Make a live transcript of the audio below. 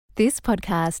This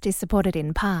podcast is supported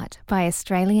in part by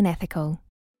Australian Ethical.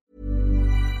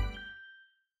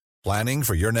 Planning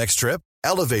for your next trip?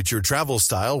 Elevate your travel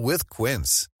style with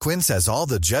Quince. Quince has all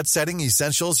the jet-setting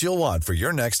essentials you'll want for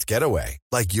your next getaway,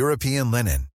 like European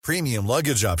linen, premium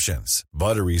luggage options,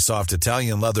 buttery soft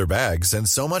Italian leather bags, and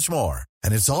so much more.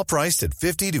 And it's all priced at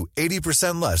 50 to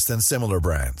 80% less than similar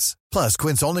brands. Plus,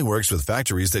 Quince only works with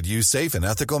factories that use safe and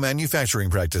ethical manufacturing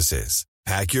practices.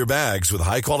 Pack your bags with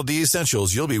high-quality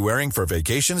essentials you'll be wearing for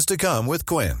vacations to come with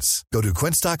Quince. Go to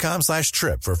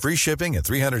quince.com/trip for free shipping and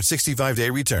 365-day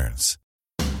returns.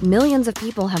 Millions of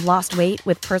people have lost weight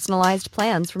with personalized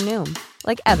plans from Noom.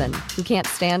 Like Evan, who can't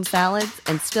stand salads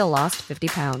and still lost 50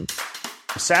 pounds.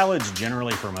 Salads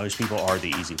generally for most people are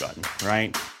the easy button,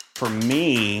 right? For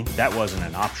me, that wasn't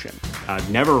an option. I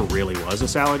never really was a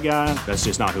salad guy. That's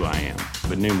just not who I am.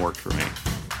 But Noom worked for me.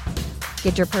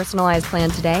 Get your personalized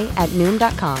plan today at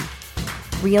Noom.com.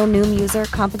 Real Noom user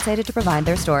compensated to provide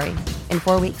their story. In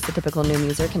 4 weeks, the typical Noom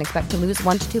user can expect to lose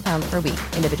 1 to 2 pounds per week.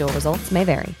 Individual results may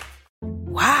vary.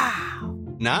 Wow.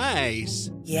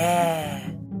 Nice. Yeah.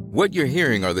 What you're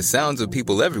hearing are the sounds of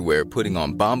people everywhere putting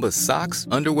on Bombas socks,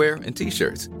 underwear, and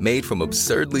T-shirts made from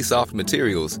absurdly soft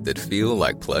materials that feel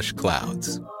like plush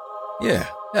clouds. Yeah,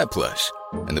 that plush.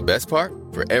 And the best part?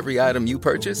 For every item you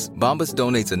purchase, Bombas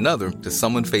donates another to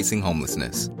someone facing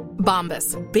homelessness.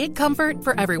 Bombas. Big comfort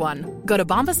for everyone. Go to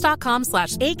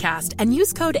bombas.com/ACAST and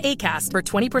use code ACAST for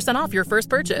 20% off your first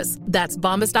purchase. That's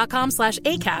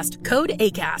bombas.com/ACAST. Code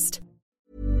ACAST.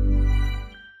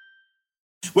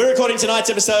 We're recording tonight's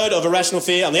episode of Irrational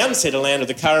Fear on the unsettled land of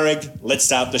the Curragh. Let's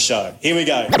start the show. Here we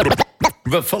go.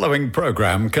 The following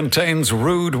program contains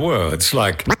rude words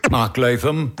like Mark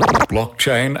Latham,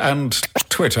 blockchain, and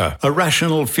Twitter.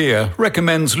 Irrational Fear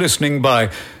recommends listening by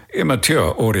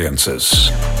immature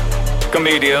audiences.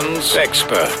 Comedians,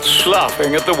 experts,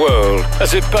 laughing at the world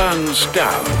as it burns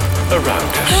down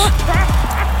around us.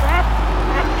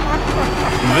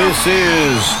 This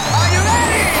is... Are you ready?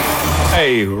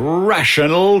 A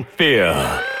Rational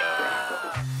Fear.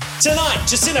 Tonight,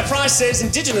 Jacinta Price says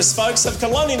Indigenous folks have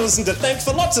colonialism to thank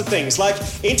for lots of things, like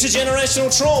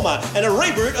intergenerational trauma and a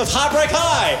reboot of Heartbreak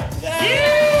High.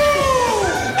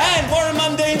 And Warren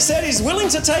Mundine said he's willing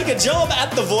to take a job at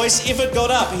The Voice if it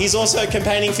got up. He's also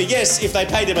campaigning for yes if they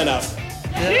paid him enough.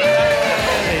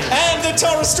 And the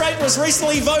Torres Strait was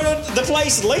recently voted the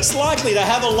place least likely to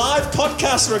have a live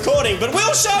podcast recording, but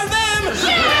we'll show them!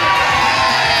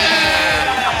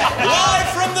 Live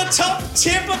from the top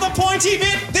tip of the pointy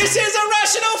bit, this is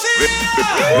Irrational Fear!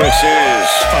 This is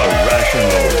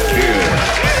Irrational Fear.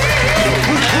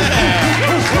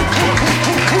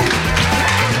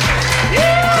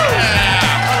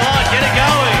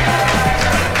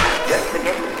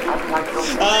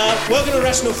 Welcome to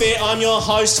Irrational Fear. I'm your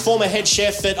host, former head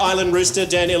chef at Island Rooster,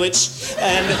 Dan Ilic,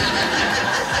 and...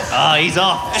 Oh, he's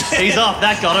off. He's off.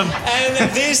 That got him. And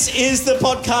this is the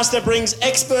podcast that brings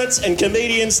experts and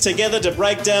comedians together to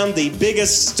break down the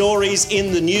biggest stories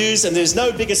in the news. And there's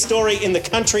no bigger story in the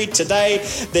country today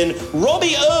than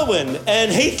Robbie Irwin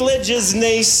and Heath Ledger's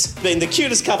niece being the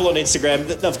cutest couple on Instagram.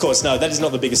 Of course, no, that is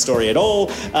not the biggest story at all.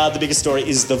 The biggest story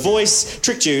is The Voice.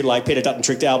 Tricked you like Peter Dutton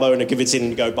tricked Albo and convinced him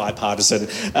to go bipartisan.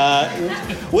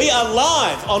 We are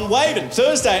live on WAIBEN,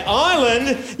 Thursday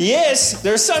Island. Yes,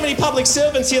 there are so many public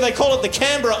servants here, they call it the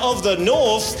Canberra of the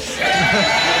North.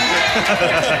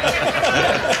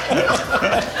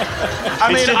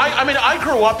 I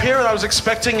grew up here and I was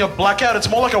expecting a blackout. It's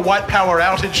more like a white power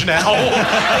outage now.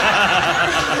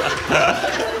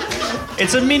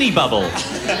 It's a mini bubble.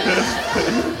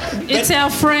 It's our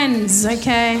friends,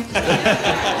 okay?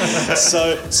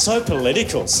 So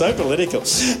political.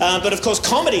 But of course,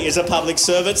 comedy is a public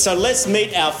servant, so let's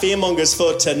meet our fearmongers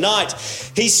for tonight.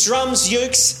 He strums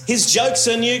ukes, his jokes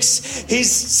are nukes. He's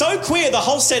so queer, the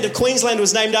whole state of Queensland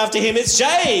was named after him. It's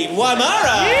Jay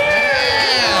Wymarra.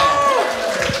 Yeah!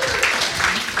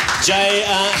 Jay,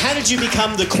 how did you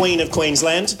become the Queen of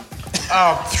Queensland?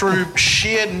 Through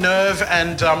sheer nerve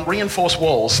and reinforced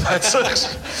walls.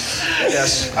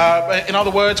 Yes. In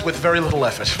other words, with very little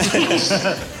effort.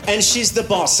 And she's the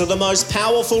boss of the most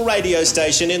powerful radio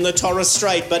station in the Torres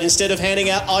Strait, but instead of handing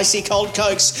out icy cold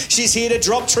cokes, she's here to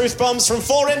drop truth bombs from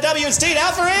 4NW. It's Diat,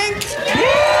 Alferink!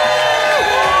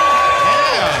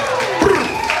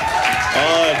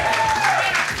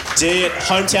 Diat,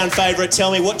 hometown favourite,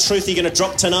 tell me, what truth are you going to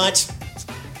drop tonight?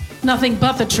 Nothing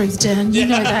but the truth, Dan. You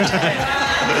know that.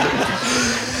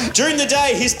 During the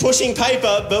day, he's pushing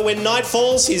paper, but when night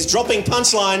falls, he's dropping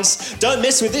punchlines. Don't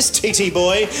mess with this TT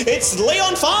boy. It's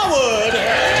Leon Filewood.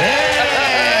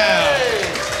 Yeah.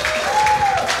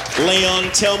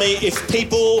 Leon, tell me, if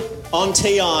people on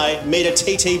TI meet a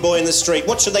TT boy in the street,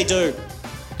 what should they do?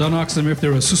 Don't ask them if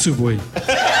they're a susu boy.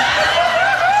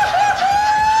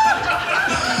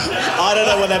 I don't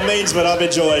know what that means, but I'm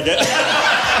enjoying it.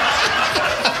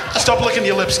 Stop licking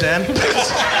your lips, Dan.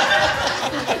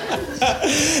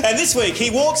 And this week, he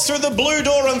walks through the blue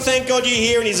door on Thank God You're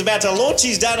Here, and he's about to launch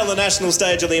his dad on the national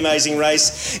stage of The Amazing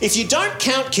Race. If you don't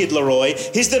count Kid Leroy,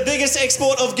 he's the biggest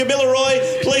export of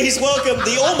Gabilleroy. Please welcome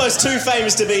the almost too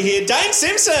famous to be here, Dane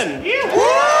Simpson.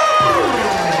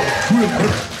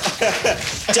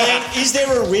 Dane, is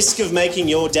there a risk of making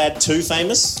your dad too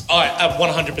famous?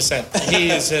 100%.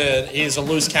 He is a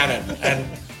loose cannon, and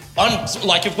I'm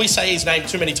like, if we say his name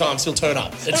too many times, he'll turn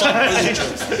up. It's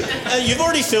like you've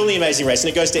already filmed The Amazing Race,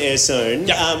 and it goes to air soon.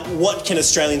 Yep. What can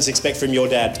Australians expect from your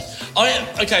dad?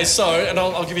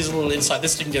 I'll give you a little insight.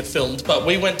 This didn't get filmed, but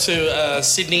we went to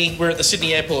Sydney. We're at the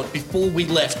Sydney airport before we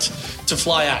left to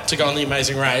fly out to go on The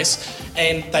Amazing Race,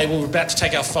 and they were about to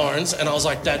take our phones, and I was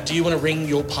like, Dad, do you want to ring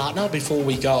your partner before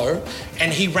we go?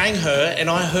 And he rang her, and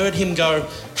I heard him go,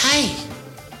 hey,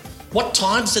 what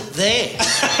time's it there?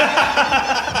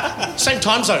 Same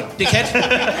time zone, dickhead.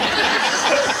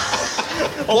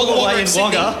 All the way in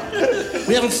Wagga.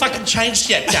 We haven't fucking changed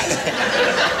yet, Dad.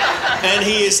 And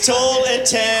he is tall and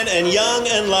tan and young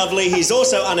and lovely. He's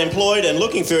also unemployed and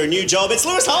looking for a new job. It's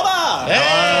Lewis Hobba.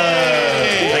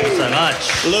 Hey! Thank you so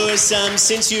much. Lewis,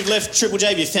 since you've left Triple J,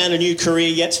 have you found a new career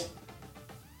yet?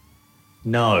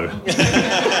 No.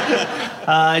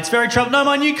 It's very trouble. No,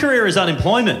 my new career is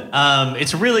unemployment.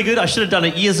 It's really good. I should have done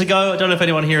it years ago. I don't know if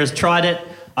anyone here has tried it.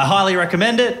 I highly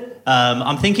recommend it.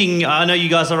 I'm thinking, I know you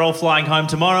guys are all flying home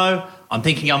tomorrow. I'm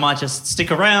thinking I might just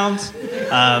stick around.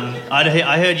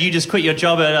 I heard you just quit your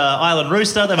job at Island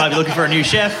Rooster. They might be looking for a new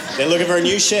chef. They're looking for a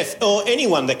new chef or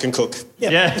anyone that can cook.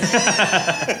 Yep. Yeah.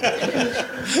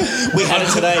 We had it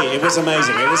today. It was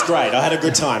amazing. It was great. I had a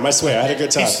good time. I swear, I had a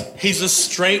good time. He's a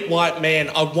straight white man.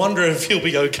 I wonder if he'll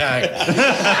be okay. You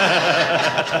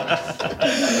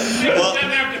don't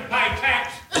have to pay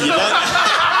tax.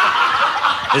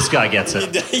 This guy gets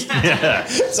it. Yeah.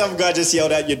 Some guy just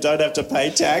yelled out, you don't have to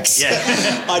pay tax.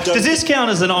 Yeah. Does this count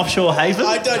as an offshore haven?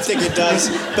 I don't think it does.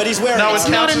 But he's wearing... No, it's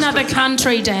not another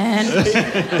country, Dan.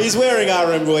 He's wearing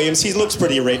R.M. Williams. He looks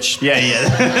pretty rich. Yeah.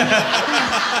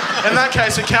 In that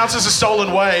case, it counts as a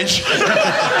stolen wage.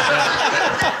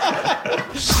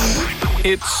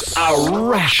 It's a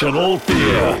rational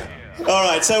fear. All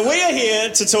right, so we are here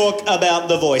to talk about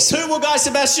The Voice. Who will Guy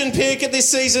Sebastian pick at this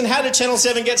season? How did Channel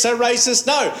 7 get so racist?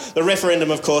 No, the referendum,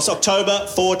 of course. October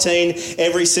 14,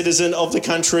 every citizen of the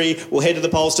country will head to the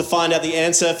polls to find out the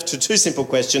answer to two simple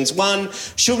questions. One,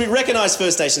 should we recognise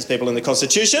First Nations people in the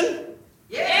Constitution?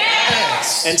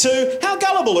 Yes! And two, how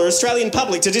gullible are Australian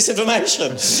public to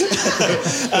disinformation?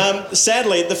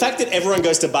 Sadly, the fact that everyone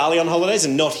goes to Bali on holidays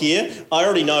and not here, I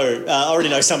already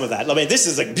know some of that. I mean, this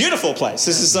is a beautiful place.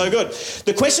 This is so good.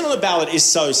 The question on the ballot is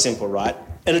so simple, right?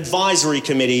 An advisory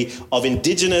committee of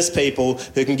Indigenous people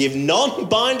who can give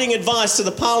non-binding advice to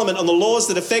the Parliament on the laws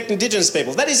that affect Indigenous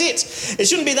people. That is it. It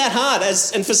shouldn't be that hard.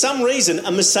 And for some reason,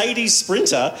 a Mercedes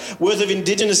Sprinter worth of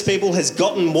Indigenous people has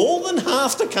gotten more than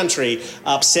half the country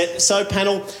upset. So,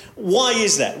 panel, why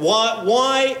is that?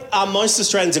 Why are most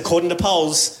Australians, according to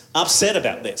polls, upset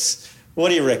about this? What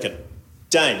do you reckon?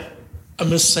 Dane? A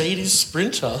Mercedes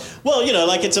Sprinter? Well, you know,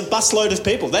 like it's a busload of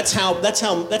people. That's how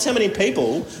many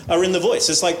people are in The Voice.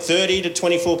 It's like 30 to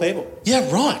 24 people. Yeah,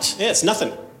 right. Yeah, it's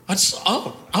nothing. I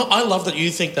love that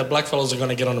you think that blackfellas are going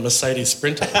to get on a Mercedes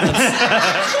Sprinter.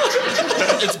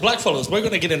 It's blackfellas. We're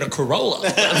going to get in a Corolla.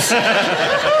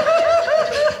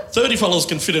 30 fellas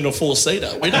can fit in a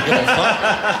four-seater. We don't give a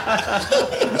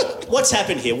fuck. What's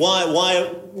happened here?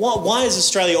 Why is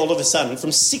Australia all of a sudden from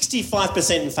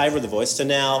 65% in favour of The Voice to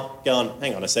now going,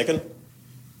 hang on a second?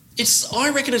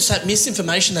 I reckon it's that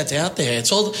misinformation that's out there.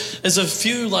 There's a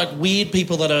few like weird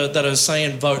people that are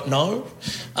saying vote no,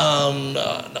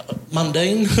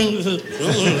 mundane.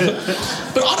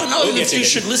 But I don't know if you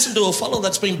should listen to a fellow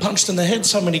that's been punched in the head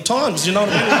so many times. You know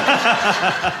what I mean?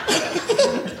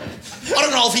 I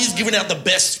don't know if he's giving out the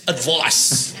best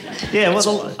advice. Yeah,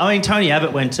 well, I mean, Tony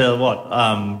Abbott went to,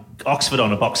 Oxford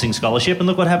on a boxing scholarship, and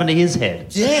look what happened to his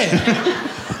head. Yeah.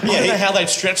 I don't know how they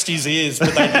stretched his ears,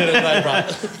 but they did it, right?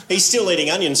 He's still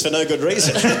eating onions for no good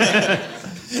reason.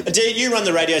 Diat, you run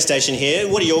the radio station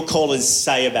here. What do your callers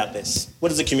say about this? What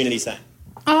does the community say?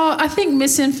 Oh, I think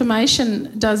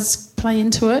misinformation does play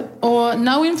into it, or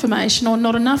no information, or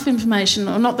not enough information,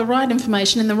 or not the right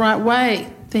information in the right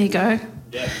way. There you go.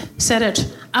 Yeah. Said it.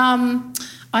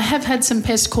 I have had some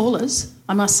pest callers,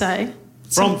 I must say.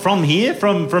 From here?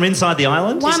 From inside the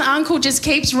island? One uncle just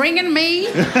keeps ringing me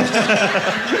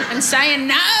and saying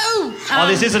no.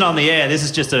 This isn't on the air. This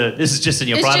is just in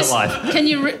your private life. Can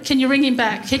you ring him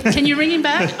back? Can you ring him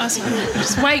back? I said,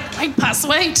 just wait, Pass,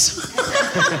 wait.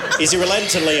 Is he related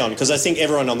to Leon? Because I think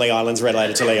everyone on the island's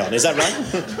related to Leon. Is that right?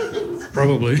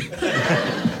 Probably.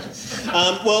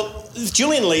 Well,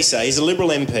 Julian Leeser, he's a Liberal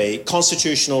MP,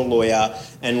 constitutional lawyer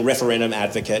and referendum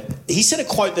advocate. He said a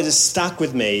quote that has stuck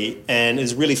with me and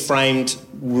has really framed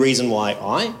reason why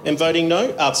I am voting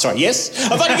no. Yes.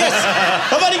 I'm voting yes.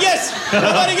 I'm voting yes.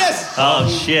 I'm voting yes. Oh,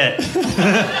 shit.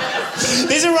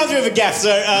 This is a run through of a gaffe.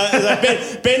 So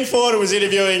Ben Fordham was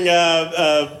interviewing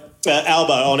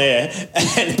Albo on air,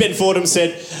 and Ben Fordham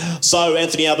said, "So,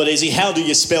 Anthony Albanese, how do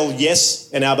you spell yes?"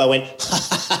 And Albo went,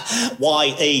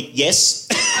 Y-E, yes.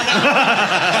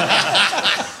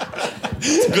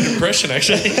 It's a good impression,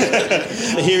 actually.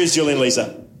 Here is Julian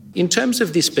Leeser. In terms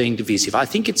of this being divisive, I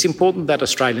think it's important that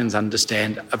Australians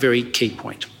understand a very key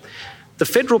point. The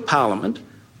Federal Parliament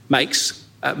makes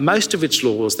most of its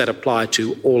laws that apply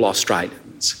to all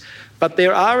Australians. But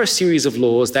there are a series of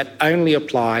laws that only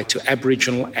apply to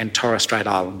Aboriginal and Torres Strait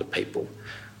Islander people.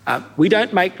 We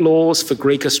don't make laws for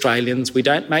Greek Australians, we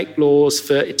don't make laws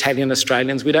for Italian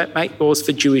Australians, we don't make laws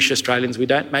for Jewish Australians, we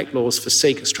don't make laws for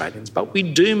Sikh Australians, but we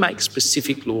do make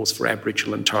specific laws for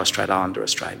Aboriginal and Torres Strait Islander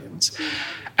Australians.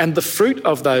 And the fruit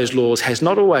of those laws has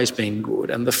not always been good,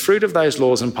 and the fruit of those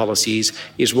laws and policies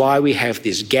is why we have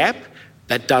this gap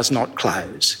that does not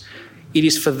close. It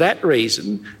is for that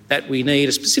reason that we need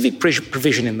a specific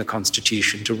provision in the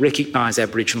Constitution to recognise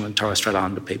Aboriginal and Torres Strait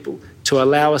Islander people, to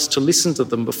allow us to listen to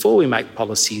them before we make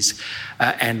policies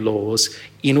and laws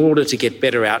in order to get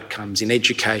better outcomes in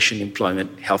education,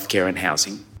 employment, healthcare and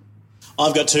housing.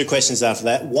 I've got two questions after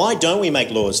that. Why don't we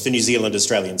make laws for New Zealand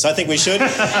Australians? I think we should.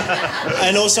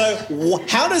 And also,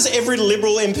 how does every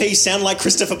Liberal MP sound like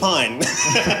Christopher Pyne?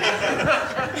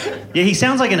 Yeah, he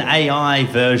sounds like an AI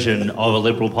version of a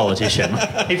Liberal politician.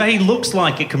 In fact, he looks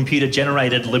like a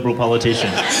computer-generated Liberal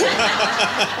politician.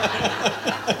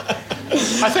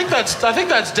 I think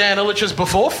that's Dan Ilic's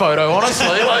before photo,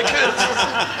 honestly.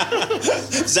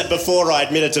 Is that before I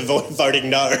admitted to voting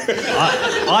no?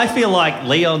 I feel like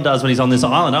Leon does when he's on this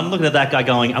island. I'm looking at that guy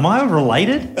going, am I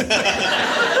related?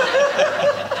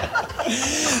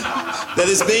 There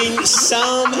has been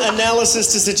some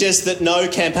analysis to suggest that no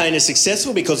campaign is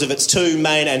successful because of its two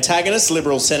main antagonists,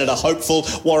 Liberal Senator hopeful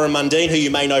Warren Mundine, who you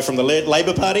may know from the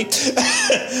Labor Party,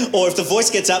 or if The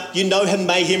Voice gets up, you know him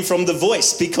from The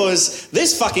Voice, because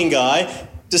this fucking guy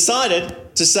decided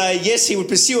to say, yes, he would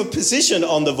pursue a position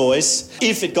on The Voice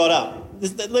if it got up.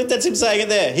 That's him saying it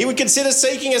there. He would consider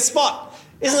seeking a spot.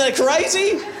 Isn't that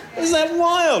crazy? Isn't that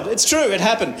wild? It's true, it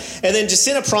happened. And then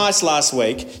Jacinta Price last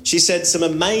week, she said some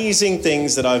amazing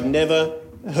things that I've never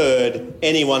heard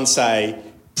anyone say,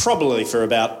 probably for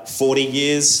about 40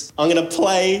 years. I'm going to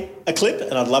play a clip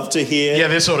and I'd love to hear... Yeah,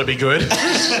 this ought to be good.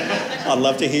 I'd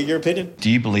love to hear your opinion. Do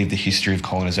you believe the history of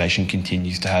colonisation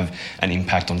continues to have an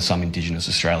impact on some Indigenous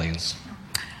Australians?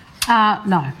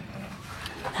 No.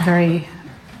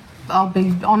 I'll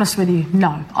be honest with you,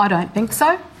 no, I don't think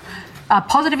so.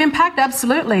 Positive impact,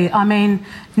 absolutely. I mean,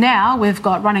 now we've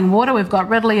got running water, we've got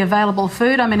readily available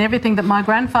food. I mean, everything that my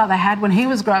grandfather had when he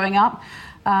was growing up,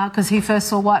 because he first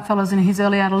saw whitefellas in his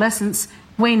early adolescence,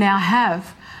 we now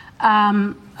have.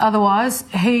 Otherwise,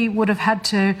 he would have had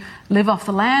to live off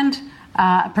the land,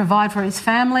 provide for his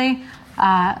family.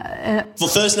 For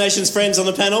First Nations friends on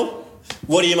the panel,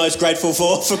 what are you most grateful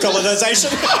for colonisation?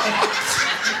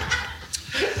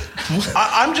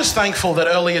 I'm just thankful that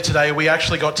earlier today we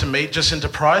actually got to meet Jacinta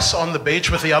Price on the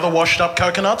beach with the other washed-up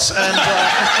coconuts, and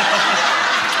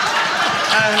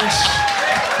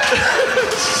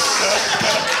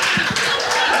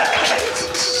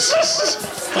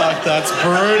Fuck, that's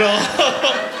brutal.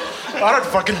 I don't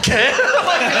fucking care.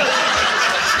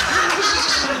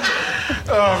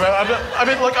 Oh man! I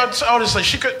mean, like, honestly,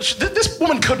 this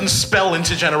woman couldn't spell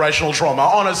intergenerational trauma.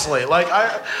 Honestly, like,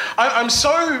 I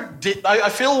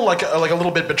feel like a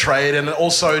little bit betrayed, and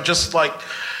also just like,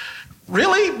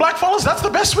 really, blackfellas, that's the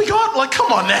best we got? Like,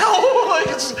 come on now! Like,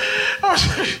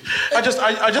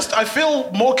 I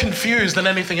feel more confused than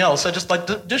anything else. I just like,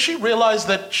 does she realise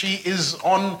that she is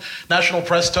on national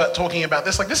press talking about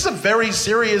this? Like, this is a very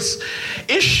serious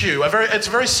issue. It's a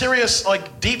very serious,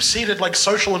 like, deep-seated, like,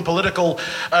 social and political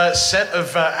set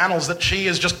of annals that she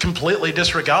is just completely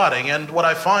disregarding. And what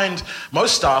I find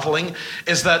most startling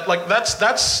is that, like,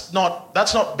 that's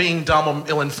not being dumb or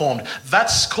ill-informed.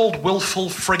 That's called willful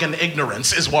friggin'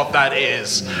 ignorance, is what that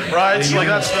is, right? Like,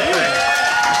 that's the thing.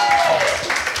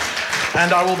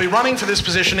 and I will be running for this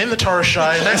position in the Torres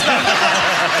Strait next time.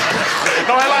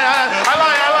 No, I lie.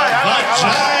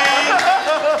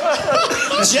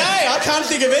 Jay, I can't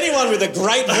think of anyone with a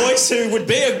great voice who would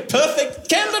be a perfect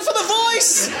candidate for The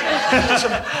Voice.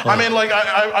 I mean, like,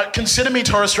 I consider me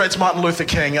Torres Strait's Martin Luther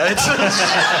King. Yeah,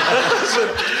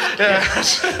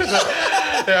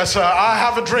 so I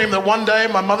have a dream that one day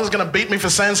my mother's going to beat me for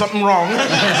saying something wrong.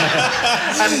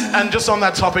 and just on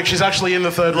that topic, she's actually in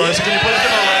the third row, so can you please give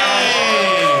her a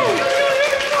round?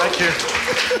 Thank you.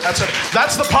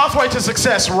 That's the pathway to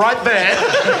success right there.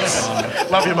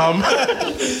 Love you, Mum.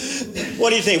 What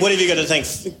do you think? What have you got to think?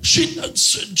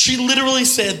 She literally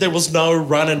said there was no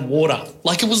running water.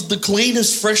 Like, it was the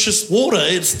cleanest, freshest water.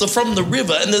 It's from the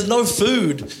river, and there's no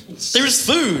food. There is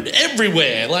food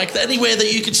everywhere, like anywhere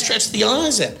that you could stretch the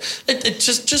eyes at. It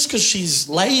just because she's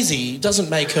lazy doesn't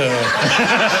make her...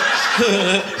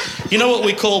 You know what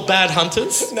we call bad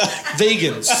hunters? No.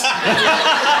 Vegans.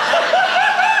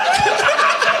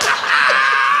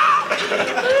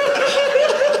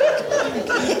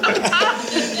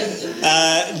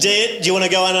 Diat, do you want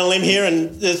to go on a limb here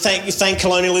and thank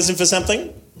colonialism for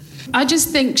something? I just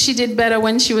think she did better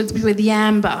when she was with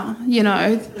Yamba, you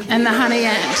know, and the honey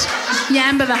ant.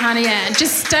 Yamba the honey ant.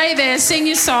 Just stay there, sing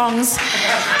your songs,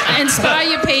 inspire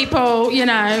your people, you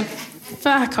know.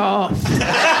 Fuck off.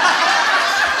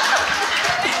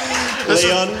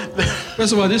 Leon?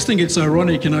 First of all, I just think it's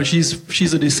ironic, you know,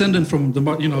 she's a descendant from the,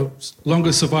 you know,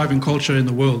 longest surviving culture in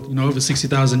the world, you know, over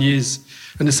 60,000 years.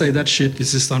 And to say that shit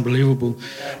is just unbelievable.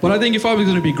 But I think if I was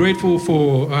going to be grateful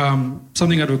for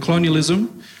something out of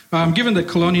colonialism, given that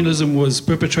colonialism was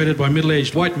perpetrated by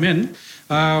middle-aged white men,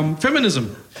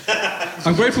 feminism.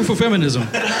 I'm grateful for feminism.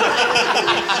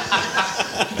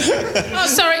 Oh,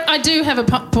 sorry, I do have a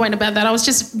point about that. I was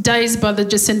just dazed by the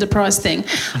Jacinda Price thing.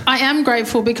 I am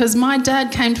grateful because my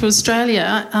dad came to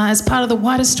Australia as part of the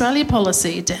White Australia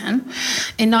policy, Dan,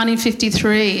 in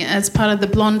 1953, as part of the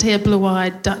blonde-hair,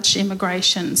 blue-eyed Dutch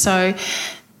immigration. So,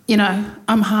 you know,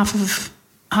 I'm half of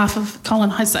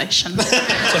colonisation.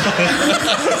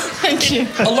 Thank you.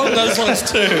 Along those lines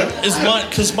too is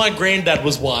because my granddad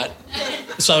was white.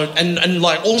 So and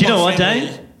like all. Do you my know what, family...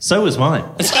 Dane? So was mine.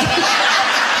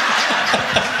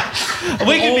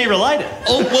 We could be related.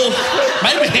 Oh, well,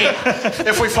 maybe.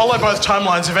 If we follow both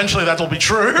timelines, eventually that'll be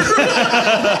true.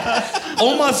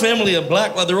 All my family are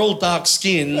black, like they're all dark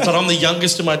skinned, but I'm the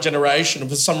youngest in my generation,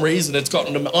 and for some reason I'm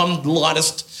the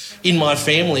lightest in my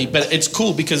family. But it's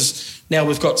cool because now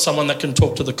we've got someone that can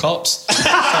talk to the cops.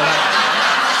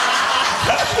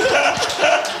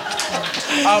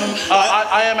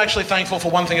 I am actually thankful for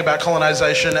one thing about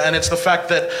colonisation, and it's the fact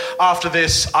that after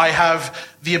this I have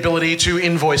the ability to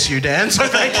invoice you, Dan. So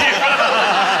thank you.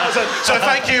 So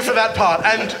thank you for that part.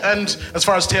 And as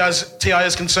far as TI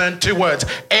is concerned, 2 words: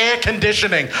 air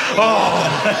conditioning.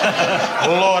 Oh,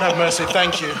 Lord have mercy.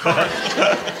 Thank you.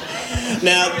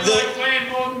 Now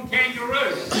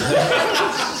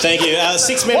thank you.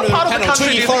 6 members of the panel.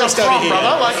 Twiggy Forrest over here.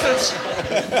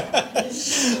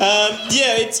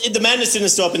 The madness didn't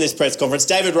stop in this press conference.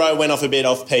 David Rowe went off a bit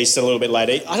off-piste a little bit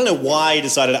later. I don't know why he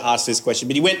decided to ask this question,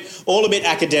 but he went all a bit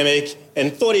academic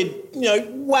and thought he'd,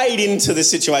 wade into the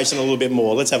situation a little bit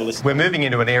more. Let's have a listen. We're moving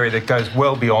into an area that goes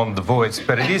well beyond the voice,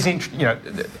 but it is,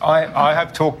 I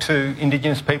have talked to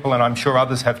Indigenous people, and I'm sure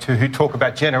others have too, who talk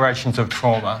about generations of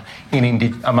trauma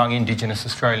among Indigenous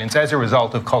Australians as a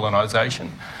result of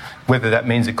colonisation. Whether that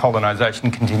means that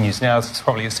colonisation continues now is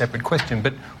probably a separate question,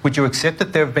 but would you accept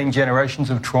that there have been generations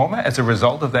of trauma as a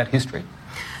result of that history?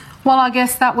 Well, I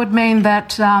guess that would mean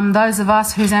that those of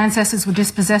us whose ancestors were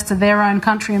dispossessed of their own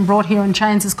country and brought here in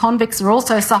chains as convicts are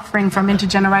also suffering from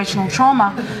intergenerational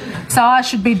trauma. So I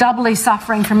should be doubly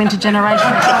suffering from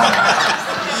intergenerational trauma.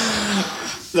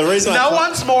 The reason no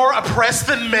one's more oppressed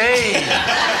than me.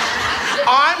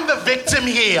 I'm the victim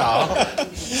here.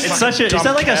 It's such a... Is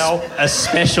that like a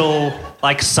special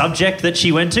subject that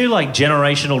she went to, like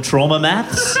generational trauma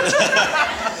maths?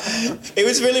 It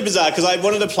was really bizarre because I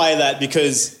wanted to play that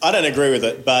because I don't agree with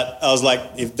it, but I was like,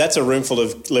 if that's a room full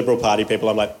of Liberal Party people,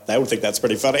 I'm like, they would think that's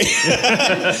pretty funny.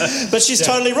 But she's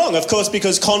totally wrong, of course,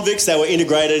 because convicts, they were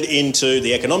integrated into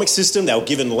the economic system, they were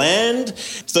given land.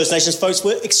 First Nations folks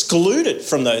were excluded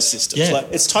from those systems. Yeah.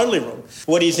 It's totally wrong.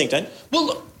 What do you think, Dane?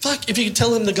 Well, fuck, if you can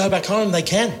tell them to go back home, they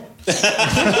can.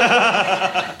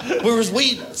 Whereas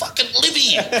we fucking live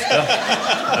here.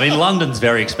 I mean, London's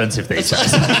very expensive these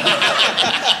days.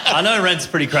 I know rent's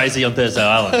pretty crazy on Thursday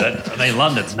Island, but I mean,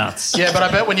 London's nuts. Yeah, but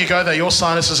I bet when you go there, your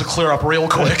sinuses will clear up real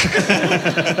quick.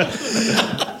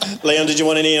 Leon, did you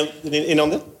want any in on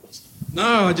this?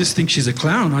 No, I just think she's a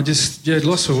clown.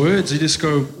 Lost for words. You just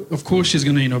go, of course she's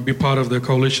going to, be part of the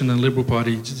coalition and Liberal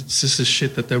Party. It's just a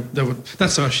shit that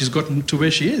that's how she's gotten to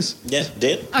where she is. Yeah,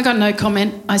 Diat? I got no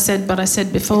comment. I said what I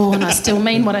said before, and I still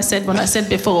mean what I said when I said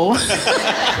before.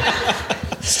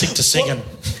 Stick to singing.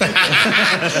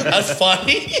 That's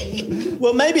funny.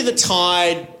 Well, maybe the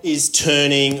tide is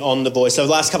turning on The Voice. Over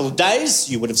the last couple of days,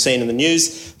 you would have seen in the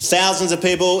news, thousands of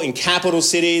people in capital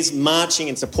cities marching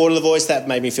in support of The Voice. That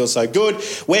made me feel so good.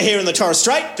 We're here in the Torres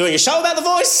Strait doing a show about The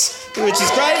Voice, which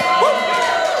is great.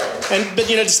 But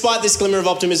despite this glimmer of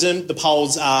optimism, the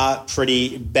polls are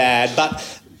pretty bad. But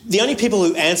the only people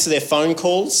who answer their phone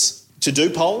calls to do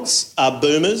polls are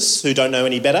boomers who don't know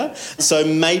any better. So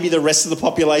maybe the rest of the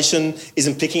population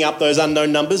isn't picking up those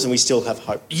unknown numbers and we still have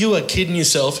hope. You are kidding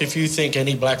yourself if you think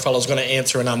any blackfellow's going to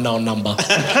answer an unknown number.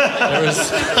 That's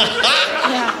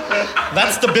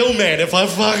the bill man if I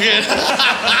fucking...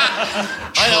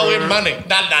 I owe him money.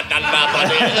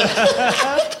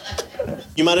 Money.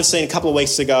 You might have seen a couple of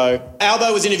weeks ago,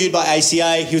 Albo was interviewed by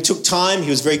ACA. He took time. He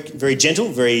was very, very gentle,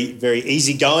 very, very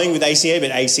easygoing with ACA, but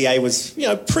ACA was,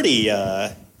 pretty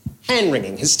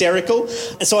hand-wringing, hysterical.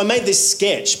 And so I made this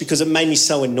sketch because it made me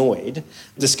so annoyed.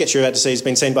 The sketch you're about to see has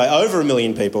been seen by over 1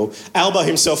 million people. Albo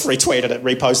himself retweeted it,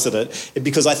 reposted it,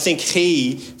 because I think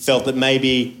he felt that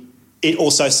maybe it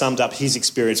also summed up his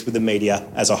experience with the media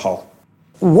as a whole.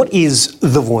 What is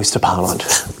the Voice to Parliament?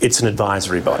 It's an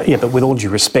advisory body. Yeah, but with all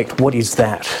due respect, what is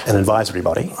that? An advisory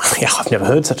body? Yeah, I've never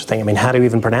heard such a thing. I mean, how do you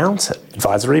even pronounce it?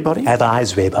 Advisory body?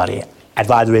 Advisory body.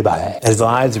 Advisory body.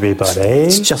 Advisory body.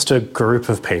 It's just a group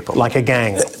of people. Like a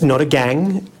gang. Not a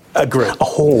gang. A group. A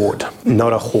horde.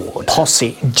 Not a horde.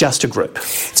 Posse. Just a group.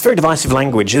 It's very divisive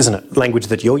language, isn't it? Language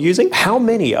that you're using. How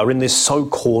many are in this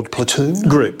so-called platoon?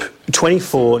 Group.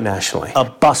 24 nationally. A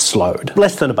busload.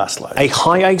 Less than a busload. A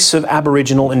high ace of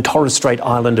Aboriginal and Torres Strait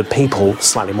Islander people,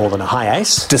 slightly more than a high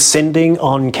ace, descending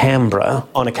on Canberra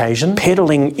on occasion,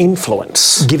 peddling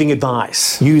influence, giving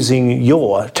advice, using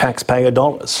your taxpayer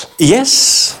dollars.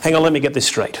 Yes? Hang on, let me get this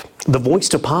straight. The Voice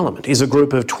to Parliament is a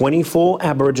group of 24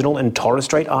 Aboriginal and Torres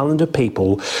Strait Islander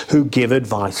people who give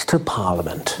advice to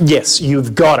Parliament. Yes,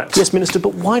 you've got it. Yes, Minister,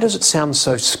 but why does it sound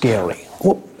so scary?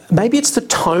 Well, maybe it's the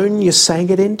tone you're saying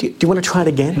it in. Do you want to try it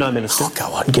again? No, Minister. Oh, go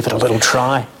on, give it a little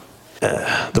try.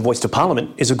 The Voice to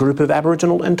Parliament is a group of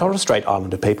Aboriginal and Torres Strait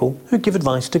Islander people who give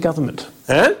advice to government.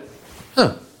 Huh?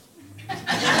 Huh.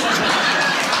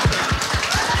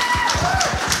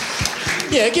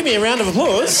 Yeah, give me a round of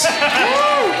applause.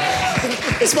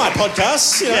 It's my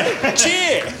podcast,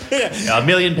 cheer. Yeah. 1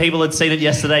 million people had seen it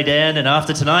yesterday, Dan, and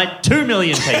after tonight, 2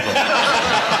 million people.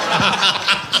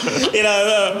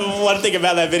 One thing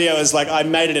about that video is I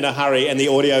made it in a hurry and the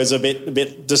audio is a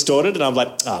bit distorted and I'm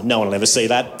like, oh, no one will ever see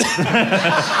that.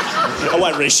 I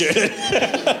won't reshoot it.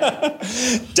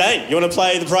 Dane, you want to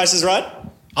play The Price is Right?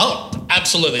 Oh,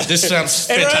 absolutely. This sounds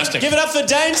fantastic. Give it up for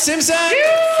Dane Simpson.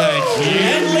 Thank you.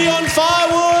 And Leon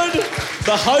Filewood,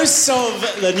 the hosts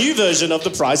of the new version of The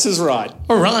Price is Right.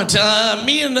 All right.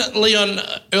 Me and Leon,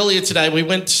 earlier today, we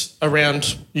went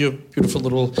around your beautiful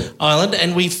little island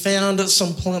and we found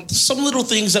some little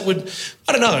things that would,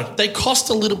 I don't know, they cost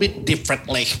a little bit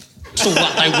differently to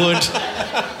what they would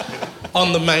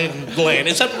on the mainland.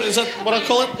 Is that what I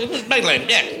call it? Mainland,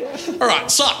 yeah. All right,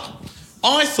 so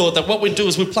I thought that what we'd do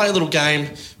is we'd play a little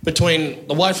game between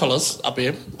the white fellas up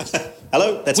here.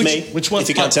 Hello, that's me. Which one? If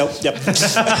you can't tell. Yep.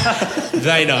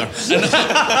 They know.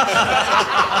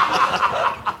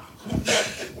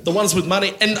 The ones with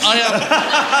money. And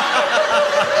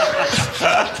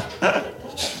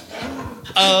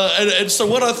and so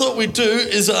what I thought we'd do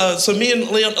is, so me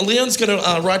and Leon's going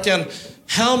to write down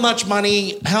how much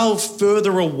money, how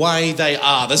further away they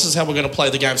are. This is how we're going to play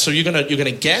the game. So you're going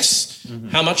to guess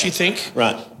how much you think.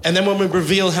 Right. And then when we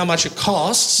reveal how much it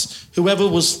costs, whoever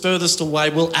was furthest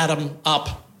away, we'll add them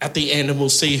up at the end and we'll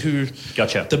see who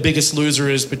the biggest loser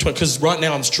is between. Because right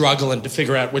now I'm struggling to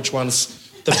figure out which one's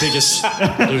the biggest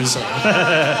loser.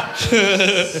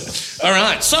 All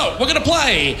right, so we're going to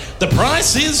play The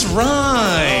Price is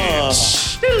Right. Oh.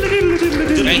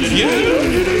 Thank you.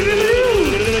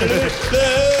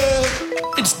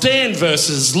 It's Dan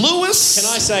versus Lewis. Can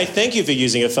I say thank you for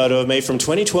using a photo of me from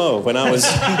 2012 when I was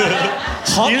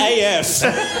hot AF.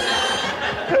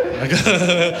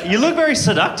 You look very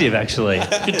seductive, actually.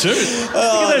 You do. Look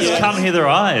at those come-hither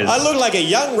eyes. I look like a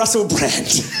young Russell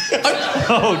Brand.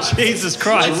 Oh, Jesus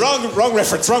Christ. Wrong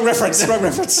reference.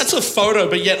 That's a photo,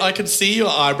 but yet I can see your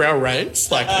eyebrow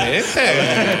raised like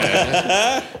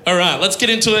that. All right, let's get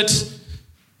into it.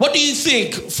 What do you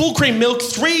think? Full cream milk,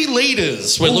 3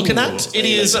 litres we're looking at. It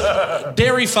is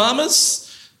Dairy Farmers.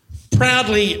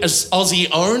 proudly as Aussie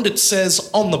owned, it says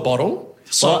on the bottle.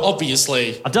 So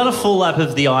obviously... I've done a full lap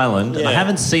of the island and I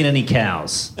haven't seen any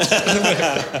cows.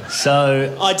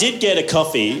 So... I did get a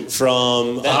coffee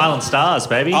from... Island Stars,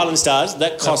 baby. Island Stars.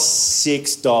 That cost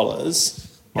 $6.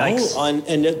 Yikes. Oh,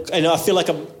 and I feel like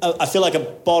a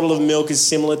bottle of milk is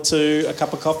similar to a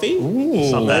cup of coffee.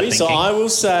 Ooh. Maybe. So I will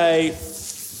say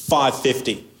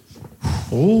 $5.50.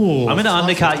 Ooh. I'm going to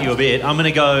undercut you a bit. I'm going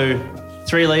to go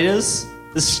 3 litres.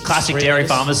 This is classic dairy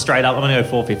farmers straight up. I'm going to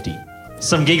go $4.50.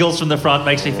 Some giggles from the front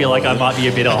makes me feel like I might be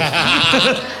a bit off.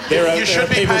 You should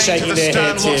be paying to the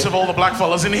stern looks of all the black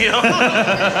fellas in here.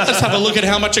 Let's have a look at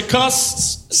how much it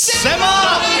costs.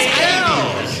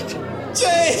 $7.80.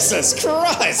 Jesus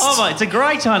Christ. Oh, my, it's a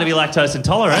great time to be lactose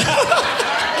intolerant.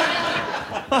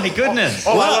 My goodness.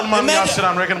 Oh, well, money I said,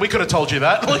 I reckon we could have told you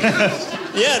that.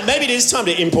 Yeah, maybe it is time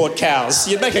to import cows.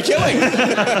 You'd make a killing.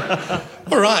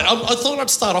 All right, I thought I'd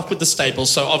start off with the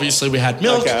staples. So obviously we had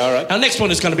milk. Okay, all right. Our next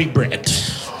one is going to be bread.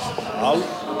 Oh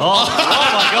my God.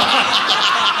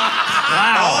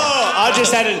 Wow. Oh, I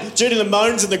just added, due to the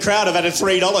moans in the crowd, I've added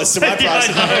 $3 to my price.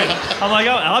 Oh my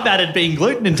God, I've added being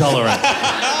gluten intolerant.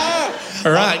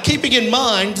 All right, keeping in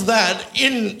mind that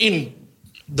in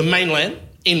the mainland,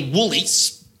 in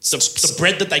Woolies, the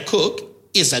bread that they cook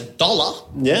is $1.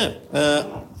 Yeah.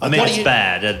 I mean, it's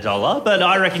bad $1, but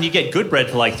I reckon you get good bread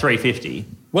for like $3.50.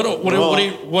 What do you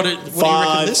reckon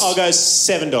this? I'll go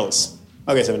 $7.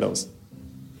 I'll go $7.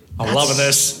 I'm loving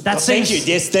this. That Thank you.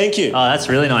 Yes, thank you. Oh, that's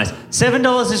really nice.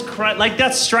 $7 is like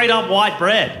that's straight up white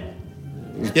bread.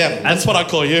 Yeah, that's what I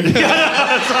call you. It's like,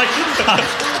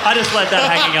 I just let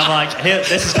that hanging. I'm like, here,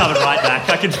 this is coming right back.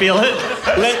 I can feel it.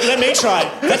 Let me try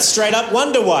it. That's straight up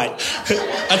Wonder White.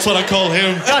 That's what I call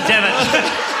him. God damn it.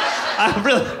 I'm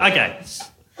really... Okay.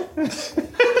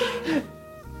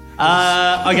 Okay,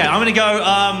 I'm going to go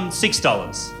 $6.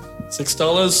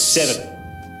 $6. 7.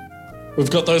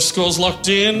 We've got those scores locked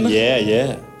in.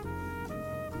 Yeah.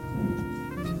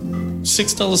 $6,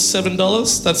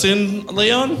 $7. That's in,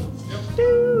 Leon.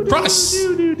 Price.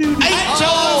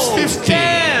 $8.50.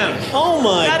 Damn. Oh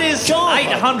my God. That is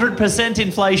 800%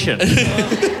 inflation.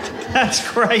 That's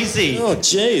crazy. Oh,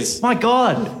 jeez. My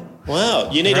God.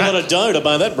 Wow. You need a lot of dough to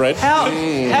buy that bread. How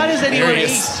does anyone eat?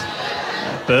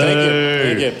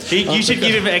 Thank you. You should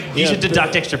give him. You should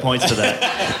deduct extra points for that.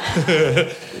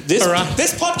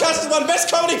 This podcast is one best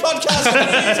comedy podcast.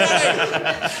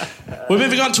 We're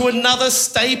moving on to another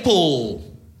staple.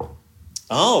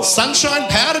 Oh. Sunshine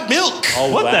powdered milk.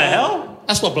 Oh, what the hell?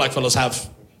 That's what blackfellas have.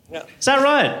 Is that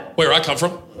right? Where I come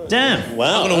from. Damn.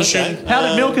 Wow. I'm going to assume.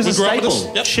 Powdered milk is a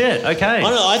staple. Yep. Shit, okay. I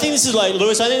don't know. I think this is like,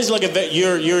 Lewis, I think this is like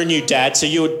you're a new dad, so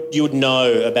you would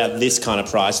know about this kind of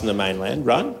price in the mainland,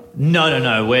 right? No.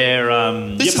 We're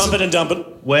you're pumping and dumping.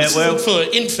 We're for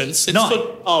infants. It's not.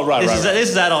 For, This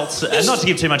is adults, and not to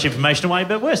give too much information away,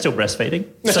 but we're still breastfeeding.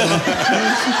 So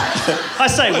I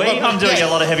say we. I'm doing a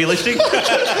lot of heavy lifting.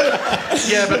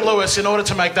 Yeah, but Lewis, in order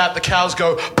to make that, the cows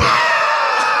go.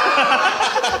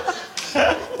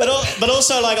 But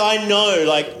also, like, I know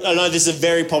this is a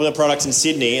very popular product in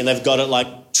Sydney, and they've got it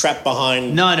like trapped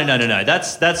behind. No.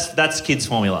 That's kids'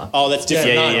 formula. Oh, that's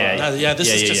different. Yeah. This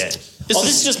is just. This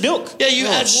is just milk. Yeah, you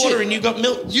add water and you got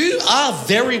milk. You are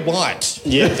very white.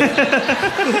 Yeah.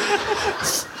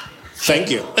 Thank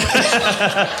you.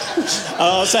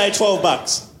 I'll say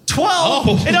 $12. 12?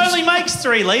 Oh. It only makes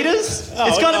 3 litres.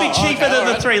 It's got to be cheaper than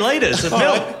the 3 litres of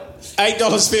milk.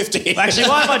 $8.50. Actually,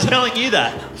 why am I telling you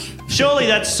that? Surely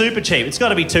that's super cheap. It's got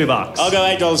to be $2. I'll go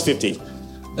 $8.50.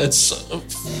 It's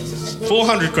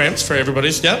 400 grams for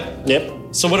everybody's. Yep.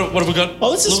 So what have we got?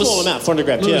 Oh, this is a small amount. 400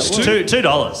 grams. Lewis, $2.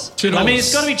 $2. I mean,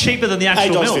 it's got to be cheaper than the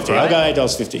actual milk, right? I'll go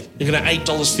 $8.50. You're going to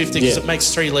 $8.50 because it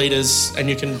makes 3 litres, and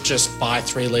you can just buy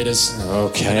 3 litres.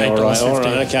 Okay, all right.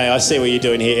 Okay, I see what you're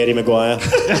doing here, Eddie Maguire.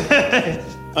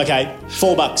 Okay,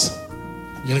 $4.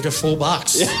 You're going to go $4.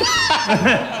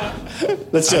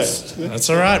 Let's do it. That's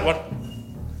all right. What?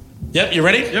 Yep, you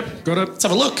ready? Yep, got it. Let's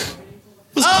have a look.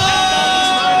 Oh!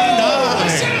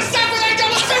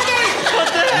 What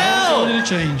the hell? What did it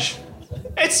change?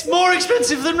 It's more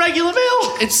expensive than regular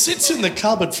milk. It sits in the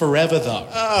cupboard forever, though.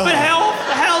 But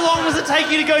how long does it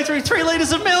take you to go through 3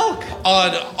 litres of milk?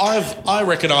 I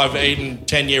reckon I've eaten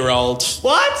 10-year-old.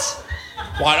 What?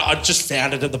 I just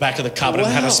found it at the back of the cupboard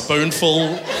and had a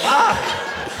spoonful.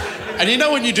 And you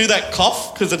know when you do that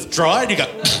cough because it's dry and you go,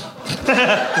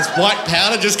 this white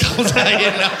powder just comes out of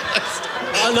your nose.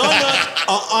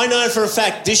 I know for a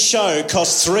fact this show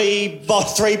costs 3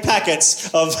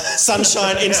 packets of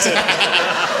Sunshine Instant.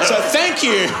 So thank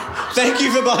you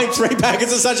for buying 3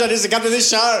 packets of Sunshine Instant to come to this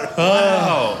show.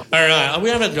 Oh. All right, we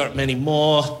haven't got many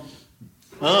more.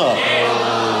 Oh.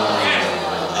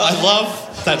 I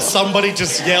love that somebody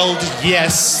just yelled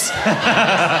yes.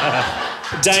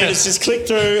 Dane has just clicked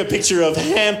through a picture of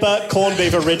hamper, corned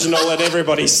beef original, and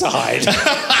everybody sighed.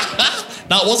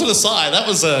 No, it wasn't a sigh. That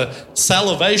was a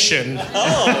salivation.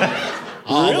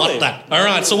 I Really? want that. All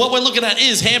right, so what we're looking at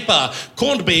is hamper,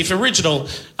 corned beef, original.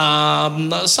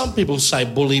 Some people say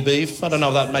bully beef. I don't know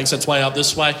if that makes its way up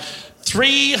this way.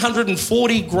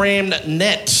 340 gram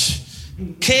net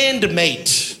canned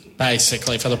meat,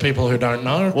 basically, for the people who don't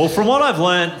know. Well, from what I've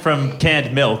learned from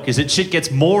canned milk is that shit gets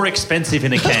more expensive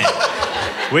in a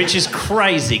can, which is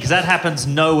crazy because that happens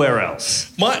nowhere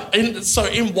else. So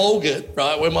in Walgett,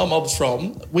 right, where my mob's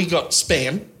from, we got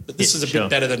Spam, but this is a bit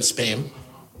better than Spam.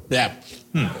 Yeah.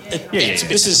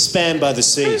 This is Spam by the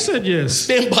Sea. I said yes.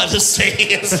 Spam by the Sea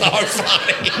is so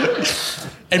funny.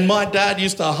 And my dad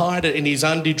used to hide it in his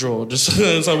undie drawer, just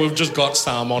so we've just got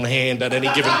some on hand at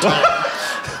any given time.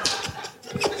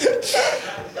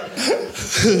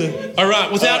 All right,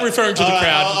 without referring to the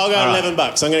crowd. I'll go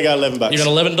 $11. I'm going to go $11. You got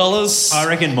 $11? I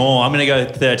reckon more. I'm going to go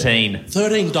 $13.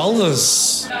 $13.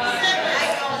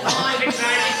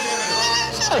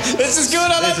 This is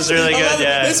good. This is really good,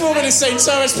 yeah. This woman has seen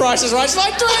so much prices right. She's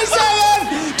like,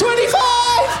 27,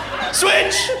 25.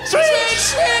 Switch.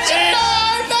 No.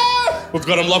 We've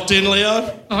got them locked in,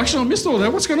 Leo. Oh, actually, I missed all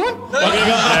that. What's going on? I'm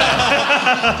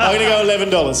going to go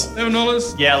 $11.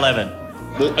 $11? Yeah, 11.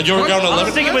 You're going 11? I'm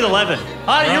sticking with 11.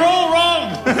 You're all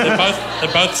wrong.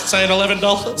 They're both saying $11.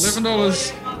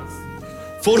 $11.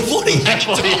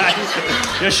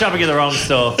 48. You're shopping at the wrong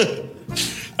store.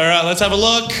 All right, let's have a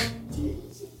look.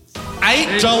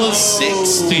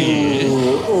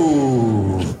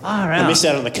 $8.60. I missed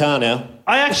out on the car now.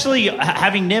 I actually,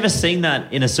 having never seen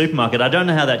that in a supermarket, I don't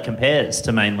know how that compares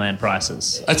to mainland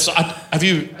prices. Have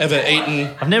you ever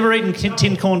eaten... I've never eaten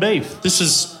tin corned beef. This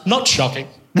is not shocking.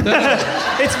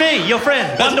 It's me, your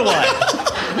friend, Wonder White.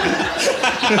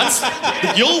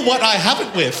 You're what I have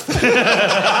it with.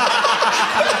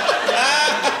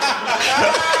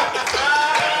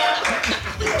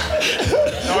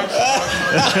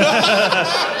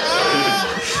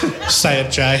 Say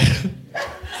it, Jay.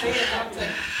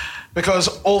 Because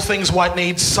all things white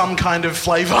need some kind of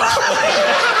flavour.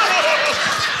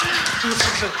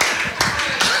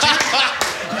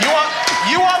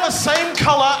 You are the same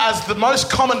colour as the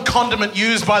most common condiment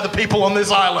used by the people on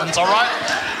this island, all right?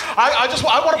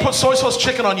 I want to put soy sauce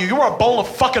chicken on you. You are a bowl of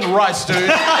fucking rice, dude.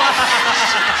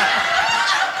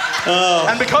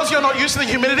 And because you're not used to the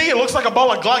humidity, it looks like a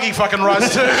bowl of gluggy fucking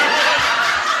rice, too.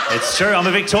 It's true, I'm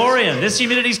a Victorian. This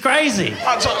humidity's crazy.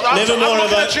 I'm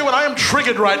looking at you and I am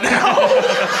triggered right now.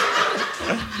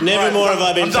 Never more have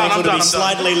I been thankful to be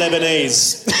slightly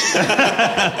Lebanese.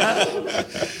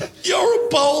 You're a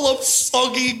bowl of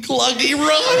soggy, gluggy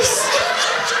rice.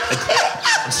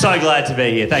 I'm so glad to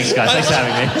be here. Thanks, guys. Thanks for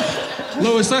having me.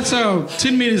 Lois, that's how...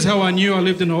 Tin Meat is how I knew I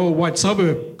lived in an old white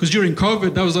suburb. Because during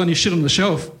COVID, that was the only shit on the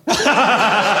shelf.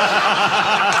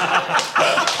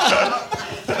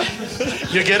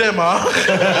 You get him, huh?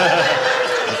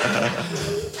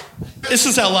 This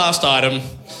is our last item.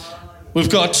 We've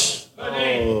got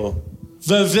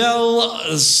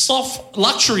Vervel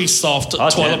luxury soft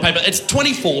toilet paper. It's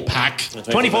 24-pack.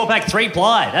 24-pack,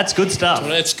 3-ply. That's good stuff.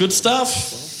 It's good stuff.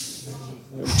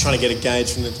 I'm trying to get a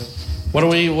gauge from the... What do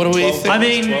we think? I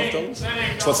mean... $13.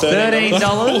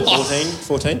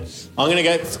 $14. I'm going to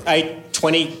go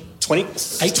 20.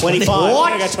 25.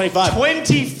 What? I'm going to go 25.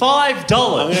 $25.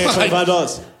 I'm going to go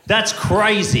 $25. That's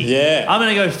crazy. Yeah. I'm going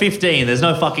to go 15. There's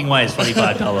no fucking way it's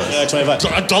 $25.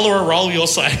 $1 a roll, you're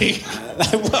saying?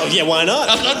 Well, yeah, why not?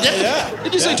 Yeah.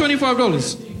 Did you say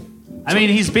 $25? I mean,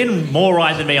 he's been more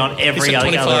right than me on every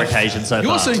other occasion so far.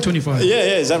 You're saying 25.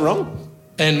 Yeah, is that wrong?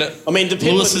 And I mean, the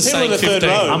people in the third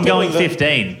row. I'm going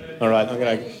 15. All right, I'm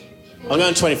going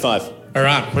 25. All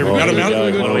right, we've got him out.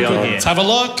 What are we on here? Let's have a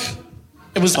look.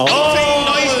 It was... he's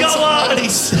got one.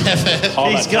 97.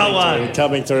 He's got one.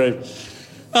 Coming through.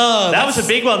 Oh, that was a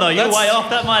big one, though. You're way off.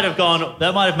 That might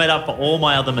have made up for all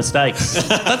my other mistakes.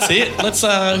 That's it. Let's.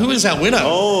 Who is our winner?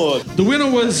 The winner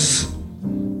was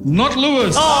not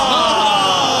Lewis.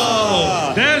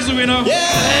 There's the winner.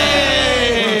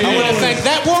 Yay! I want to thank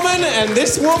that woman and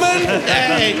this woman.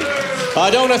 I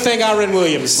don't want to thank Aaron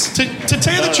Williams. To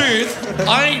tell you the truth,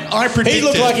 I predicted... He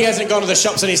looked like he hasn't gone to the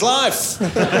shops in his life.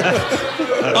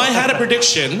 I had a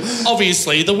prediction.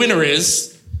 Obviously, the winner is...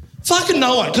 Fucking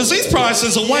no one, because these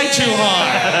prices are way too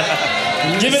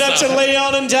high. Give it up to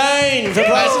Leon and Dane for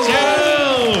prices.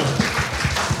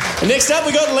 And next up,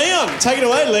 we got Leon. Take it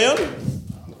away, Leon.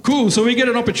 Cool. So we get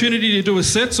an opportunity to do a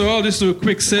set. So I'll just do a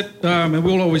quick set, and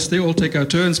we'll always all take our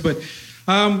turns. But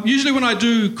Usually when I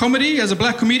do comedy as a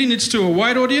black comedian, it's to a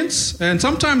white audience. And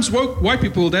sometimes white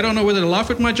people, they don't know whether to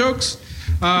laugh at my jokes.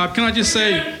 Can I just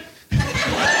say,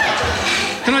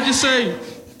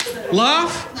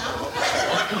 laugh?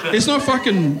 It's not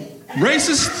fucking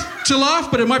racist to laugh,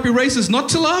 but it might be racist not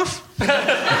to laugh.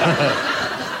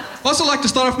 I also like to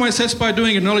start off my sets by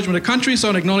doing acknowledgement of country,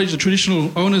 so I acknowledge the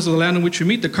traditional owners of the land on which we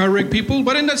meet, the Khareg people.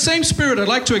 But in that same spirit, I'd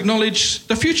like to acknowledge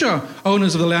the future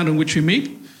owners of the land on which we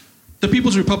meet, the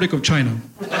People's Republic of China.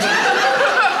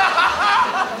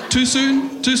 Too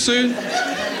soon? Too soon?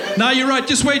 No, you're right.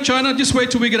 Just wait, China. Just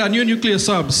wait till we get our new nuclear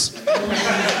subs.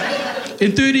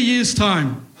 In 30 years'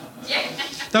 time,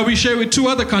 that we share with 2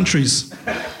 other countries.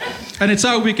 And it's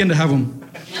our weekend to have them.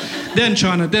 Then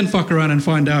China, then fuck around and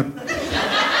find out.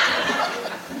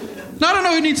 Now, I don't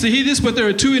know who needs to hear this, but there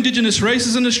are 2 indigenous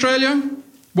races in Australia.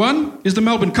 One is the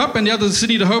Melbourne Cup and the other is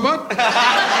Sydney to Hobart.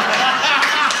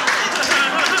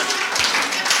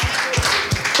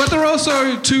 But there are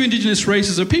also 2 indigenous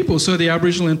races of people. So the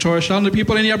Aboriginal and Torres Strait Islander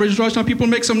people. Any Aboriginal and Torres Strait Islander people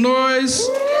make some noise?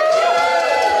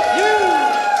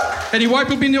 Any white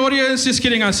people in the audience? Just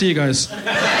kidding, I see you guys.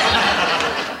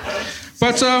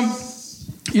 But,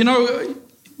 you know,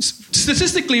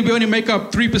 statistically we only make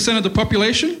up 3% of the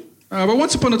population. But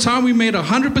once upon a time we made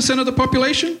 100% of the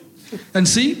population. And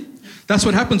see, that's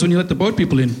what happens when you let the boat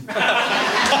people in.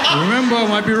 Remember, it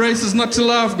might be racist not to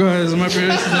laugh, guys. It might be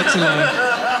racist not to laugh.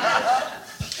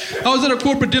 I was at a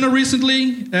corporate dinner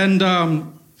recently, and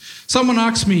someone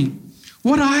asked me,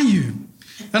 "What are you?"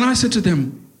 And I said to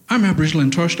them, "I'm Aboriginal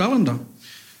and Torres Strait Islander."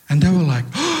 And they were like,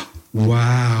 oh,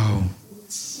 "Wow.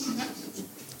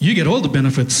 You get all the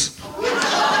benefits."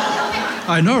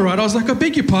 I know, right? I was like, "I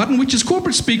beg your pardon," which is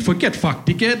corporate speak for get fucked,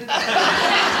 dickhead. And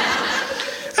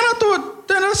I thought,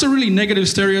 that's a really negative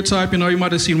stereotype. You know, you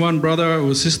might have seen one brother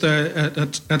or sister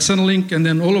at Centrelink, and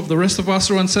then all of the rest of us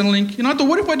are on Centrelink. You know, I thought,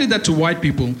 what if I did that to white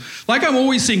people? Like, I'm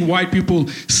always seeing white people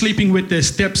sleeping with their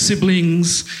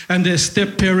step-siblings and their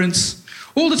step-parents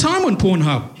all the time on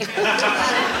Pornhub.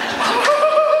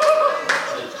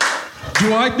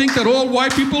 Do I think that all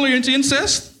white people are into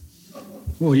incest?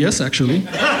 Well, yes, actually.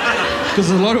 Because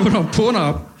there's a lot of it on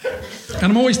Pornhub.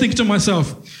 And I'm always thinking to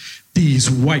myself, these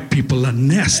white people are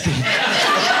nasty.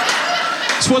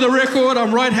 So for the record,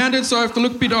 I'm right-handed, so I have to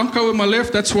look bidonko with my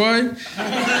left, that's why.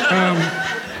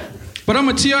 But I'm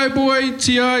a TI boy.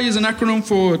 TI is an acronym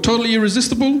for Totally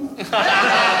Irresistible. I'm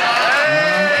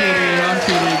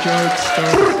kidding, jokes.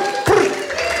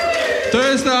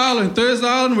 Thursday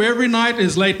Island, where every night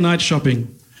is late night shopping.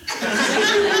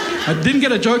 I didn't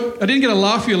get a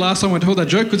laugh here last time I told that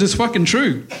joke because it's fucking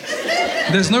true.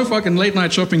 There's no fucking late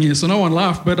night shopping here, so no one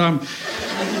laughed. But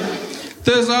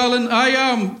Thursday Island,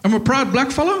 I'm a proud black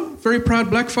fella, very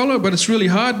proud black fella, but it's really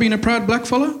hard being a proud black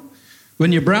fella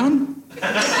when you're brown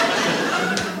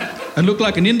and look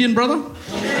like an Indian brother.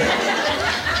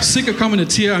 Sick of coming to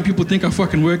TIA and people think I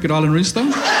fucking work at Island Rooster.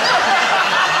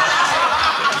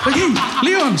 Like, hey,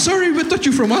 Leon, sorry, we thought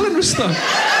you from Island Rooster.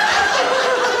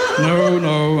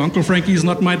 No, Uncle Frankie's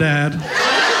not my dad.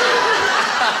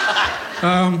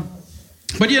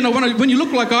 But you know, when you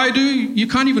look like I do, you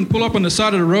can't even pull up on the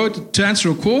side of the road to answer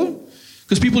a call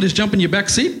because people just jump in your back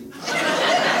seat.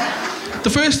 The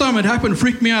first time it happened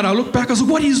freaked me out. I looked back, I was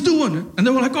like, "What are you doing?" And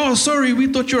they were like, "Oh, sorry, we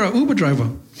thought you're an Uber driver."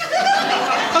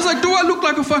 I was like, "Do I look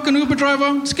like a fucking Uber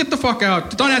driver? Just get the fuck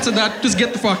out. Don't answer that, just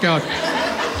get the fuck out."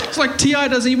 It's like TI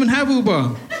doesn't even have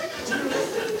Uber.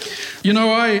 You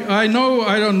know, I know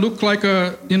I don't look like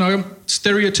a,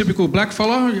 stereotypical black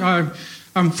fella.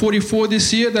 I'm 44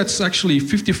 this year. That's actually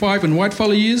 55 in white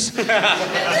fella years. And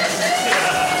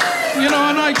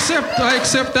I accept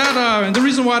that. And the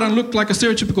reason why I don't look like a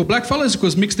stereotypical black fella is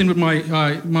because mixed in with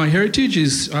my heritage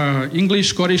is English,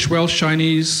 Scottish, Welsh,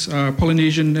 Chinese,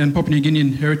 Polynesian, and Papua New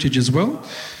Guinean heritage as well.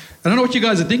 I don't know what you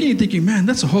guys are thinking. You're thinking, man,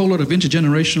 that's a whole lot of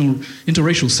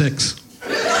interracial sex.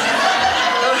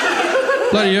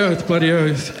 Bloody oath.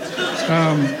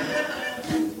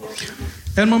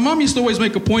 And my mum used to always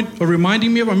make a point of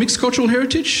reminding me of our mixed cultural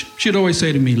heritage. She'd always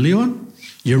say to me, "Leon,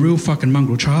 you're a real fucking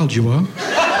mongrel child, you are."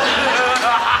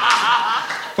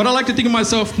 But I like to think of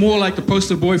myself more like the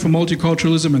poster boy for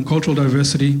multiculturalism and cultural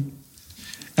diversity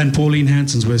and Pauline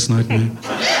Hanson's worst nightmare.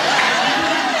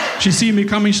 She see me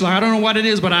coming, she's like, "I don't know what it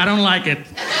is, but I don't like it."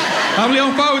 I'm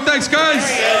Leon Filewood, thanks guys.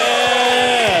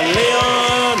 Yeah, Leon.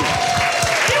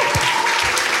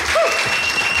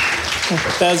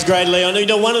 That was great, Leon.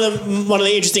 One of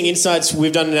the interesting insights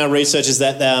we've done in our research is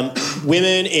that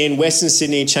women in Western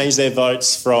Sydney change their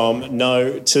votes from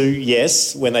no to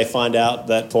yes when they find out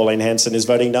that Pauline Hanson is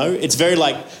voting no. It's very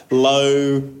low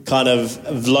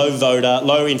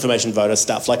information voter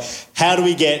stuff. Like, how do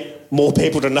we get more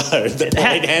people to know that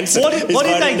Pauline Hanson What is did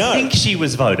voting they no? think she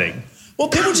was voting? Well,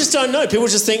 people just don't know. People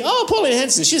just think, oh, Pauline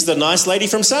Hanson, she's the nice lady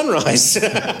from Sunrise.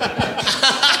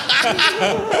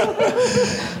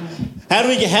 How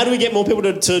do we get more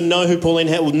people to know who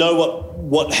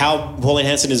how Pauline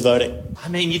Hanson is voting? I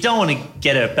mean, you don't want to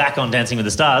get her back on Dancing with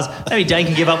the Stars. Maybe Dane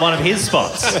can give up one of his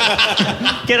spots.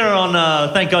 Get her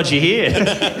on Thank God You're Here.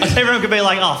 Everyone could be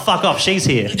like, oh, fuck off, she's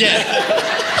here. Yeah.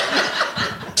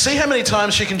 See how many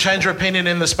times she can change her opinion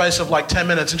in the space of like 10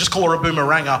 minutes and just call her a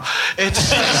boomeranger.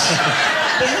 It's...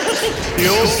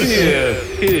 Your fear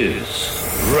is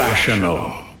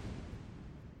rational.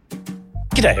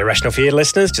 G'day, Irrational Fear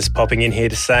listeners. Just popping in here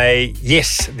to say,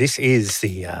 yes, this is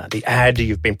the ad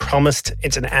you've been promised.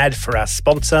 It's an ad for our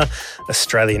sponsor,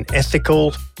 Australian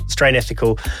Ethical.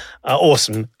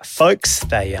 Awesome folks.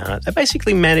 They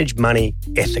basically manage money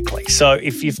ethically. So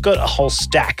if you've got a whole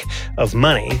stack of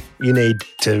money you need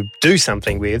to do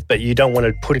something with, but you don't want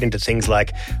to put it into things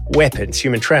like weapons,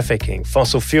 human trafficking,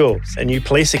 fossil fuels, a new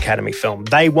police academy film,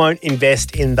 they won't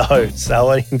invest in those.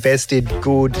 They'll invest in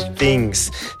good things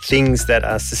that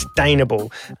are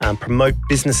sustainable, promote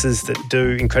businesses that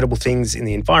do incredible things in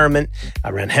the environment,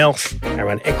 around health,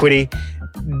 around equity.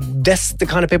 That's the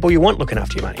kind of people you want looking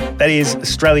after your money. That is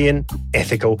Australian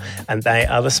Ethical, and they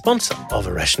are the sponsor of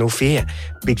Irrational Fear.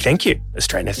 Big thank you,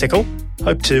 Australian Ethical.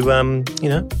 Hope to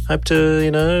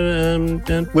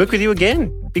work with you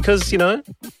again because,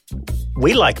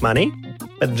 we like money,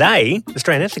 but they,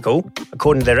 Australian Ethical,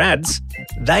 according to their ads,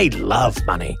 they love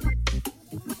money.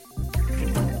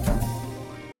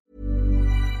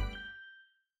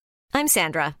 I'm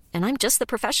Sandra, and I'm just the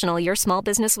professional your small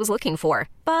business was looking for.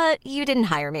 But you didn't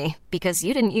hire me because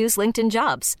you didn't use LinkedIn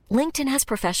Jobs. LinkedIn has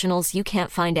professionals you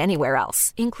can't find anywhere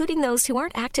else, including those who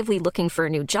aren't actively looking for a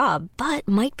new job, but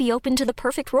might be open to the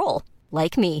perfect role,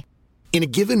 like me. In a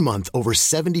given month, over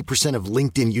 70% of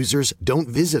LinkedIn users don't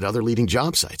visit other leading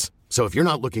job sites. So if you're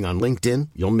not looking on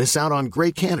LinkedIn, you'll miss out on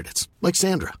great candidates, like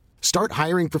Sandra. Start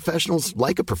hiring professionals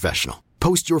like a professional.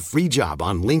 Post your free job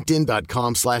on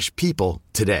linkedin.com/people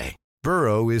today.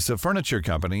 Burrow is a furniture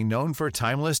company known for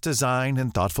timeless design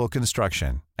and thoughtful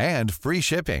construction, and free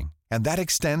shipping, and that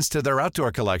extends to their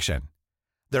outdoor collection.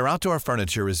 Their outdoor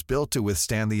furniture is built to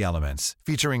withstand the elements,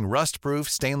 featuring rust-proof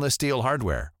stainless steel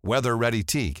hardware, weather-ready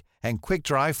teak, and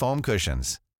quick-dry foam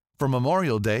cushions. For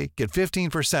Memorial Day, get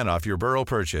 15% off your Burrow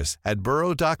purchase at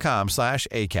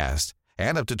burrow.com/ACAST,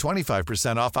 and up to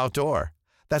 25% off outdoor.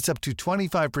 That's up to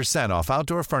 25% off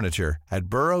outdoor furniture at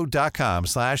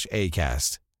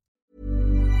burrow.com/ACAST.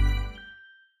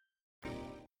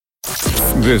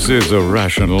 This is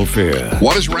Irrational Fear.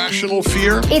 What is rational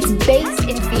fear? It's based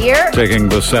in fear. Taking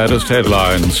the saddest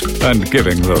headlines and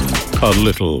giving them a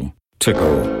little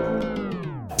tickle.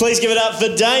 Please give it up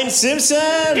for Dane Simpson.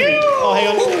 Oh, hang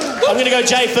on. I'm going to go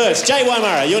Jay first. Jay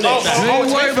Wymarra, you're next. It's me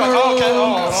first.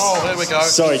 Okay, there we go.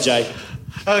 Sorry, Jay.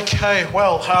 Okay,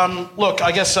 well, look,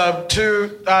 I guess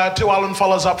two island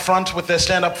fellas up front with their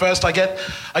stand-up first. I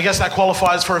guess that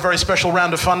qualifies for a very special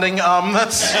round of funding.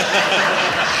 That's...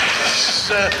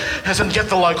 and get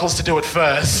the locals to do it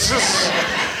first.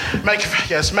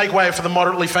 Make way for the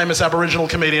moderately famous Aboriginal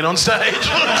comedian on stage.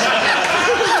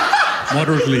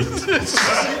 Moderately.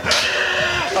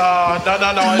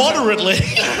 No. Moderately.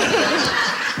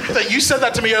 You said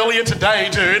that to me earlier today,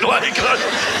 dude. Like,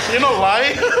 you're not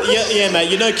lying. Yeah, mate.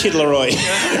 You know Kid Leroy.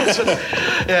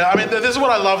 Yeah, I mean, this is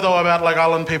what I love though about like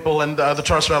island people and the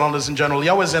Torres Strait Islanders in general.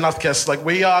 You always like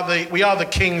we are the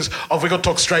kings of we got to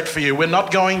talk straight for you. We're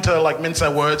not going to like mince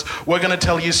our words. We're going to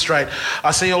tell you straight.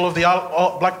 I see all of the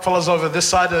black fellas over this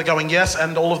side are going yes,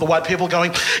 and all of the white people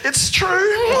going, it's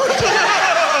true.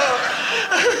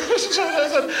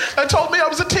 They told me I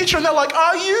was a teacher, and they're like,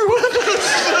 are you?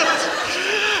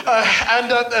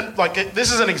 And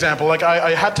this is an example. Like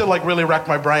I had to like really rack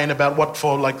my brain about what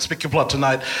for like speak your plot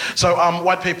tonight. So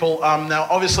white people. Now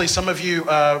obviously some of you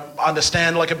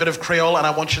understand like a bit of Creole, and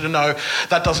I want you to know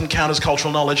that doesn't count as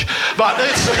cultural knowledge. But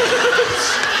it's.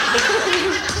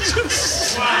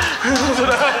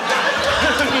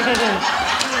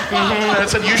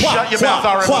 It's a you shut your mouth,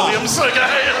 Aaron Williams.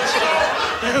 Okay.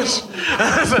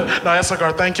 No, yes,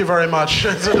 okay. Thank you very much.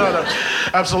 No,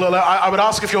 absolutely. I would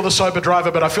ask if you're the sober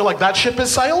driver, but I feel like that ship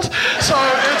has sailed. So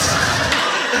it's.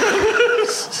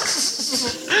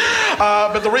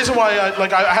 But the reason why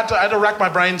I had to rack my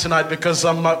brain tonight because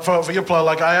for your play,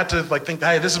 like I had to like think,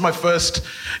 hey, this is my first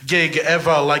gig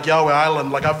ever, like Yahweh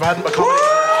Island. Like I've had my comedy.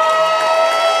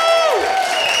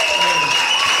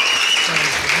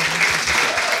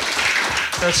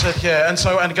 That's it, yeah. And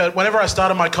whenever I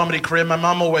started my comedy career, my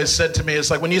mum always said to me,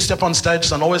 it's like, when you step on stage,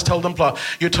 son, always tell them,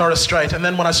 you're Torres straight. And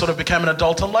then when I sort of became an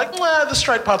adult, I'm like, nah, the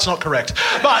straight part's not correct.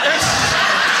 But it's...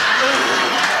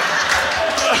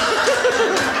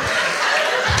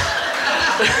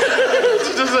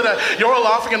 You're all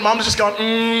laughing and mum's just going,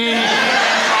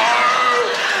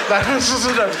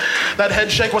 That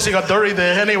head shake was he got Durry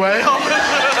there anyway.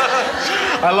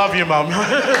 I love you, Mum.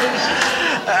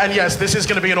 And yes, this is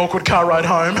going to be an awkward car ride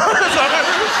home.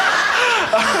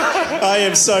 I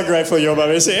am so grateful your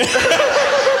mum is here.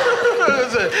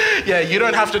 Yeah, you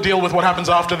don't have to deal with what happens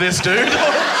after this, dude.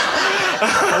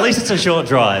 At least it's a short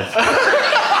drive.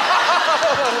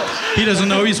 He doesn't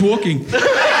know he's walking.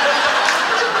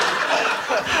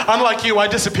 Unlike you, I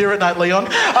disappear at night, Leon.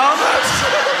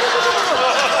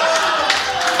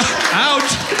 Out!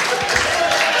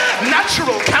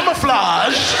 Natural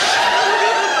camouflage.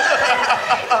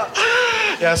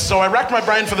 Yeah, so I racked my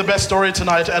brain for the best story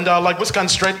tonight, and this kind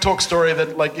of straight talk story that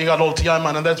you got all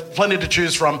man, and there's plenty to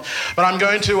choose from. But I'm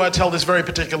going to tell this very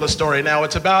particular story. Now,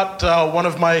 it's about one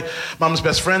of my mum's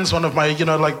best friends, one of my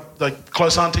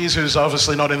close aunties, who's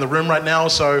obviously not in the room right now.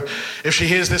 So if she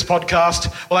hears this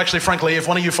podcast, well, actually, frankly, if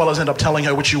one of you fellas end up telling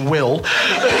her, which you will,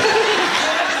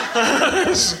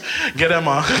 get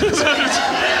Emma.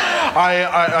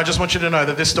 I just want you to know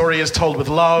that this story is told with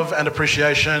love and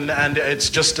appreciation, and it's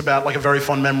just about a very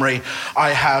fond memory I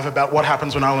have about what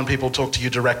happens when island people talk to you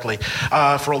directly.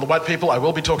 For all the white people, I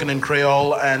will be talking in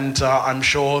Creole, and I'm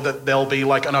sure that there'll be an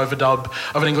overdub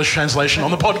of an English translation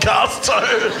on the podcast. So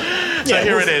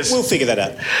here it is. We'll figure that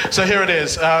out. So here it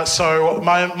is. So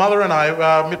my mother and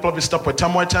I, we stopped with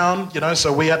Tumway Town,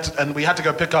 so we had to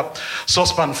go pick up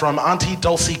saucepan from Auntie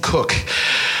Dulcie Cook.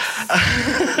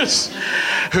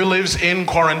 Who lives in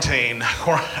quarantine.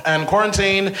 And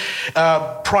quarantine,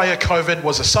 prior COVID,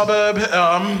 was a suburb.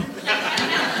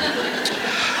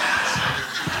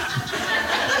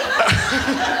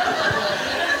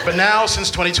 But now, since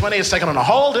 2020, it's taken on a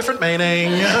whole different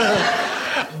meaning.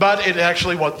 But it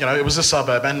actually was, it was a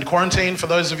suburb. And quarantine, for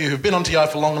those of you who've been on TI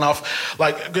for long enough,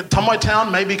 Tumway Town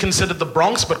may be considered the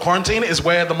Bronx, but quarantine is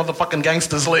where the motherfucking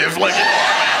gangsters live.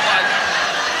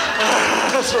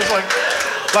 So it's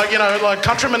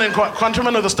countrymen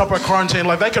of the stop at quarantine,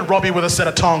 they could rob you with a set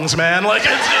of tongs, man.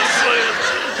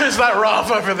 It's that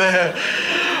rough over there.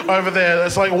 Over there,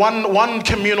 it's one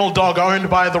communal dog owned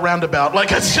by the roundabout.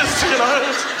 It's just,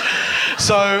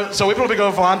 So we probably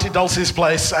go for Auntie Dulcie's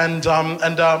place, and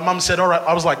Mum said, all right,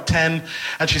 I was 10,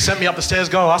 and she sent me up the stairs,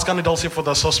 go ask Auntie Dulcie for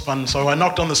the saucepan. So I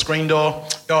knocked on the screen door,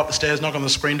 go up the stairs, knock on the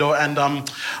screen door, and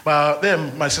there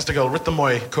my sister girl,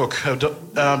 Rithamoy Cook, her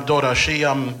daughter, she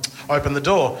opened the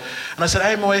door. And I said,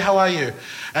 hey Moy, how are you?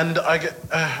 And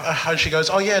she goes,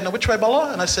 oh yeah, no, which way,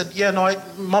 Bella? And I said, yeah, no,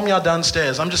 Mum, you're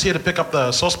downstairs. I'm just here to pick up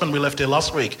the saucepan we left here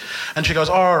last week. And she goes,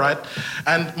 oh, all right.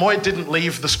 And Moy didn't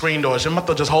leave the screen door. She must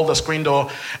just hold the screen door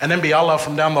and then be Allah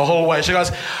from down the hallway. She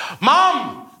goes,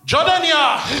 Mom, Jordan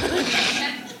ya.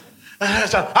 And I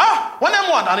said, one and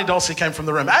one. Auntie Dulcie came from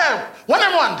the room. Hey, one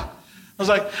and one.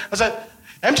 I said,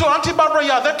 M2 Auntie Barbara,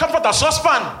 yeah, they come for the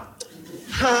saucepan.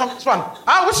 Saucepan.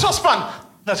 Which saucepan?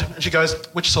 And she goes,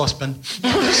 which saucepan?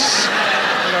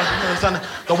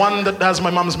 The one that has my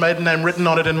mum's maiden name written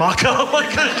on it in marker.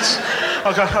 Okay.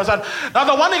 I said, now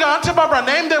the one you got Auntie Barbara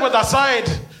named there with the side.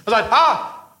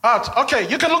 I was okay,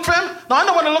 you can look for him? No, I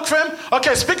know when to look for him.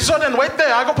 Okay, speak so then, wait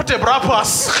there, I go put your bra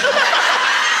pass.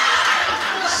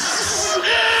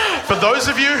 For those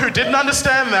of you who didn't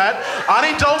understand that,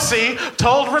 Auntie Dulcie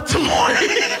told Rithamoy,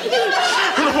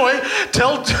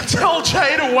 tell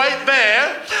Jay to wait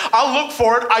there. I'll look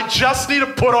for it. I just need to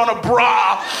put on a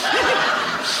bra.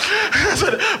 I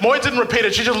said, Moy didn't repeat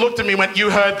it. She just looked at me and went, you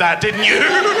heard that, didn't you?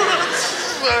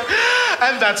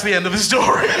 And that's the end of the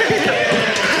story.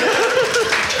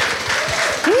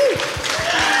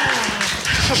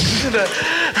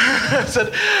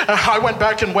 I went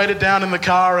back and waited down in the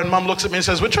car, and Mum looks at me and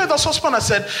says, which way the saucepan? I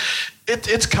said,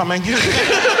 it's coming.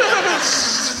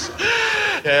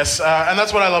 Yes, and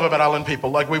that's what I love about island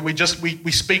people.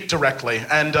 We speak directly,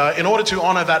 and in order to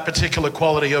honour that particular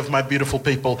quality of my beautiful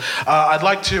people, I'd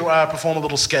like to perform a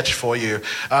little sketch for you.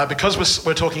 Because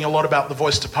we're talking a lot about the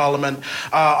voice to Parliament,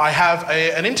 I have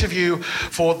an interview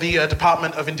for the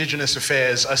Department of Indigenous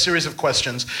Affairs, a series of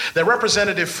questions. Their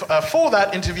representative for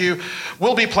that interview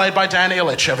will be played by Dan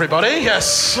Ilic, everybody.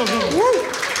 Yes.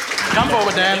 Come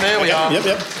forward, Dan. There we are.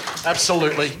 Yep.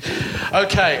 Absolutely.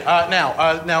 Okay.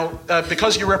 Now,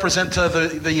 because you represent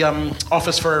the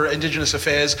Office for Indigenous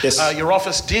Affairs, Yes. Your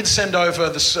office did send over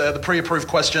the pre-approved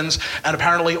questions, and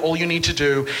apparently all you need to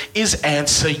do is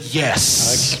answer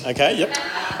yes. Okay. Yep.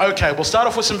 Okay. We'll start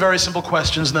off with some very simple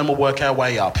questions, and then we'll work our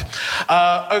way up.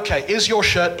 Okay. Is your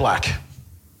shirt black?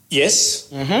 Yes.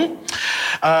 Mm-hmm.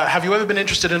 Have you ever been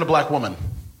interested in a black woman?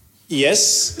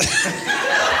 Yes.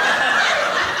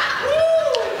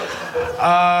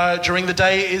 During the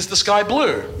day, is the sky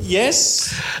blue?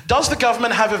 Yes. Does the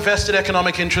government have a vested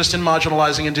economic interest in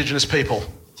marginalising Indigenous people?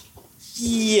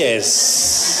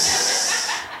 Yes.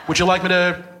 Would you like me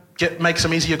to make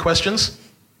some easier questions?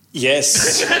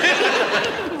 Yes.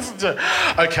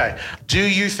 Okay. Do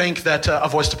you think that a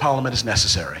voice to Parliament is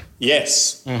necessary?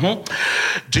 Yes. Mm-hmm.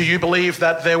 Do you believe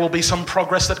that there will be some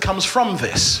progress that comes from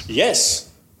this? Yes.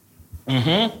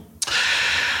 Mm-hmm.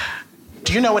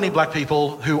 Do you know any black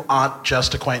people who aren't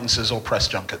just acquaintances or press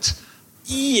junkets?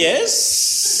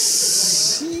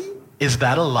 Yes. Is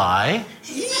that a lie?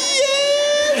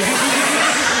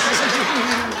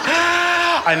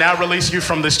 I now release you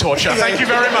from this torture. Thank you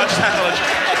very much, Sandwich.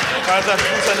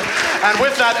 And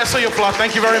with that, Essa Yupla,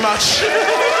 thank you very much.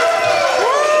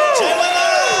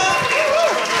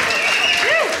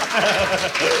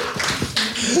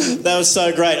 That was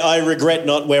so great. I regret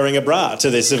not wearing a bra to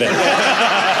this event.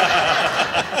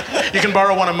 You can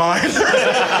borrow one of mine.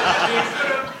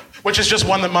 Which is just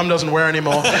one that Mum doesn't wear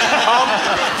anymore. Okay,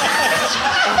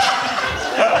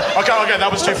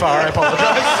 that was too far. I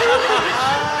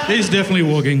apologise. He's definitely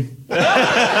walking.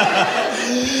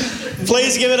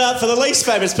 Please give it up for the least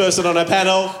famous person on our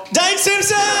panel, Dane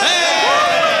Simpson!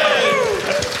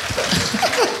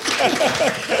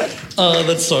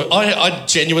 That's so. I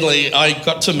genuinely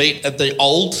got to meet at the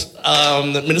old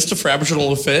Minister for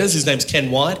Aboriginal Affairs. His name's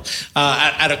Ken White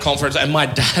at a conference, and my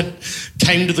dad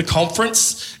came to the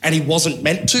conference and he wasn't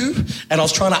meant to, and I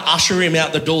was trying to usher him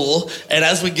out the door. And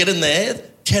as we get in there,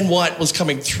 Ken White was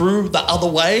coming through the other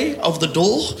way of the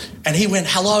door, and he went,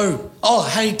 "Hello, oh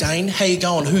hey Dane, how you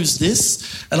going? Who's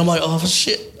this?" And I'm like, "Oh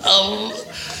shit,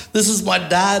 this is my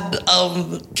dad.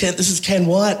 This is Ken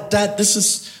White. Dad, this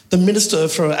is the Minister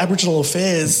for Aboriginal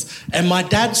Affairs." And my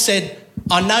dad said,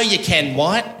 "I know you Ken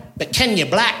White, but Ken you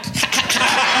black."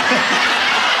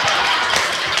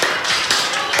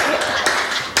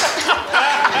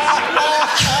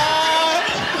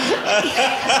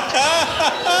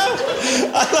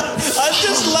 I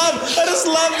just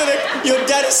love that your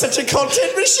dad is such a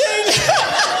content machine.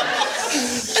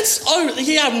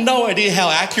 He had no idea how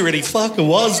accurate he fucking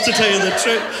was, to tell you the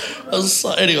truth.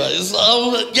 Anyways,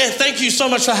 thank you so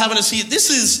much for having us here. This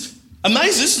is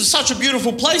amazing. This is such a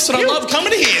beautiful place, and I love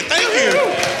coming here. Thank you.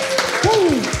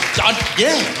 I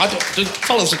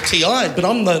fellas are TI, but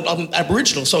I'm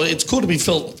Aboriginal, so it's cool to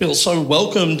feel so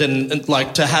welcomed and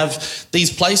like to have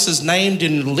these places named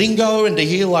in lingo and to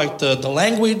hear like the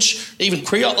language, even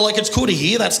Creole. Like it's cool to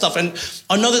hear that stuff, and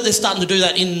I know that they're starting to do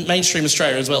that in mainstream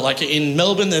Australia as well. Like in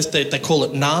Melbourne, they call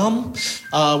it Naam,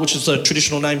 which is the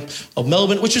traditional name of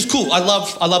Melbourne, which is cool. I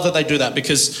love that they do that,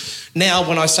 because now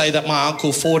when I say that my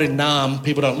uncle fought in Naam,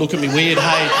 people don't look at me weird.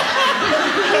 Hey.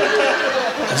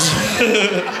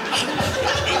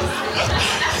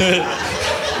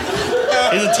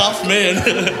 He's a tough man.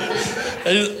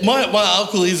 My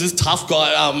uncle is this tough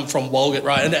guy from Walgett,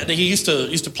 right? And he used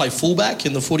to play fullback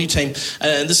in the footy team.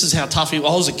 And this is how tough he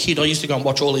was. I was a kid. I used to go and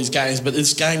watch all these games, but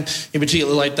this game in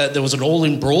particular, like that, there was an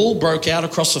all-in brawl broke out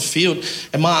across the field,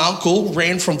 and my uncle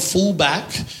ran from fullback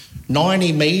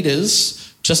 90 metres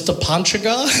just to punch a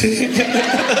guy.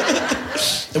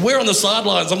 And we're on the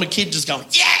sidelines. I'm a kid just going,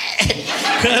 yeah!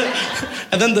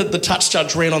 And then the touch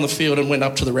judge ran on the field and went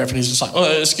up to the ref, and he's just like,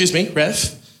 "Oh, excuse me,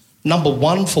 ref. Number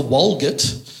 1 for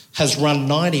Walgett has run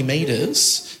 90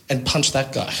 metres and punched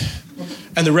that guy."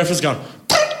 And the ref is going,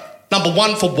 "Number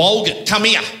 1 for Walgett, come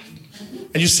here."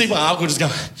 And you see my uncle just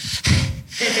going,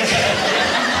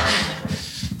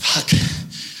 "Fuck.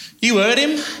 You heard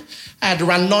him? I had to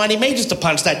run 90 metres to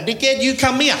punch that dickhead. You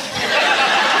come here."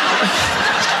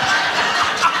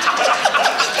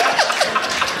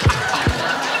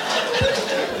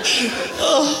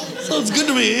 So it's good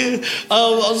to be here.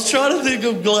 I was trying to think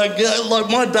of like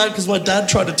my dad, because my dad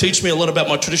tried to teach me a lot about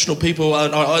my traditional people.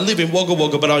 I live in Wagga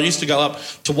Wagga, but I used to go up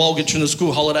to Walgett during the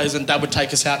school holidays, and Dad would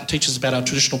take us out and teach us about our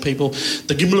traditional people,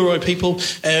 the Gimbaloro people.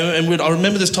 And I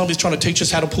remember this time he's trying to teach us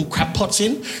how to pull crab pots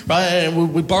in, right?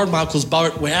 And we borrowed my uncle's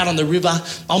boat. We're out on the river.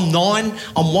 I'm 9.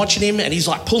 I'm watching him, and he's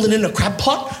like pulling in a crab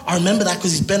pot. I remember that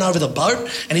because he's bent over the boat,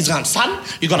 and he's going, "Son,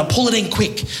 you got to pull it in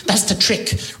quick. That's the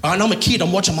trick." Right? And I'm a kid.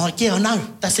 I'm watching. I'm like, "Yeah, I know.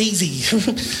 That's easy."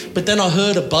 But then I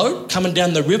heard a boat coming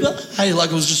down the river. Hey,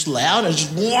 like it was just loud. It was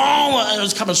just, whoa, and it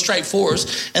was coming straight for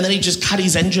us. And then he just cut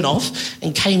his engine off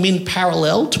and came in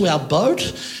parallel to our boat.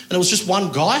 And it was just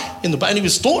one guy in the boat, and he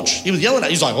was staunch. He was yelling at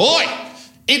us. He's like, oi,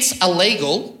 it's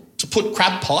illegal to put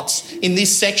crab pots in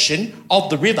this section of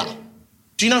the river.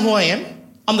 Do you know who I am?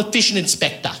 I'm the fishing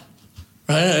inspector.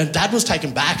 Right? And Dad was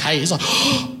taken back. Hey, he's like,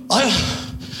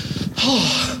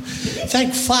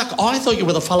 thank fuck, I thought you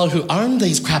were the fellow who owned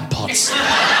these crab pots.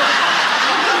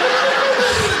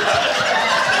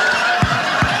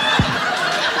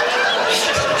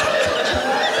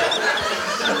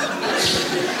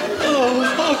 Oh,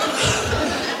 fuck.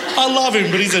 I love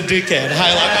him, but he's a dickhead.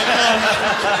 Hey,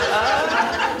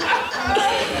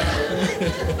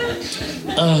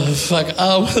 oh, fuck.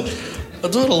 I'm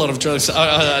doing a lot of jokes.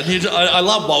 I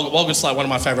love Walgett's like one of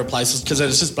my favourite places because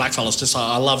it's just blackfellas. Just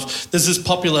I love. There's this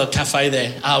popular cafe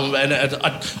there, and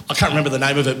I can't remember the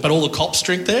name of it, but all the cops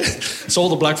drink there, so all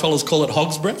the blackfellas call it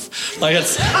Hog's Breath. Like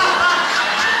it's.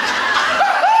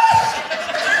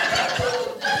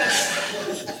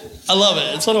 I love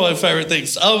it. It's one of my favourite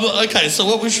things. Okay, so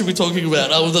what we should be talking about?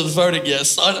 The voting,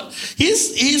 yes.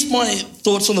 Here's my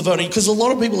thoughts on the voting, because a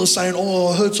lot of people are saying,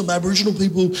 I heard some Aboriginal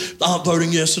people aren't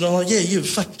voting yes. And I'm like, yeah,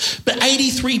 fuck. But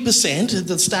 83%,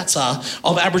 the stats are,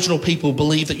 of Aboriginal people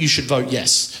believe that you should vote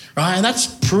yes, right? And that's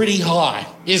pretty high,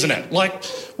 isn't it? Like,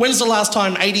 when's the last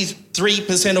time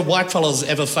 83% of white fellas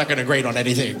ever fucking agreed on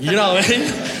anything? You know what I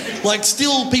mean? Like,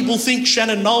 still people think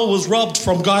Shannon Noll was robbed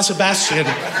from Guy Sebastian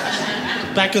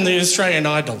back in the Australian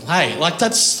Idol. Hey, like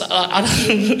that's...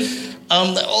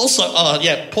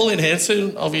 Pauline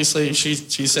Hanson, obviously, she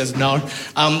says no.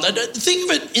 Think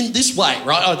of it in this way,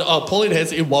 right? Pauline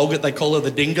Hanson, in Walgett, they call her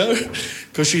the dingo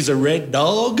because she's a red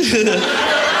dog. But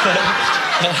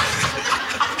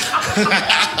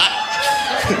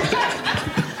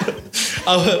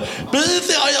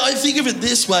I think of it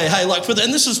this way, hey, like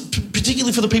and this is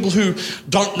particularly for the people who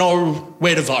don't know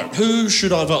where to vote. Who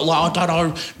should I vote? Like, I don't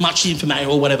know much information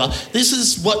or whatever. This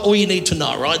is all you need to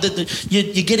know, right?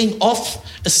 You're getting off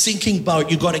a sinking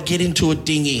boat. You've got to get into a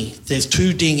dinghy. There's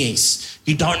 2 dinghies.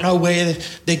 You don't know where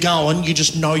they're going. You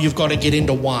just know you've got to get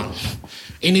into one.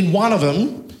 And in one of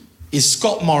them is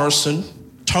Scott Morrison,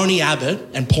 Tony Abbott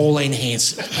and Pauline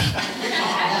Hanson.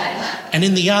 And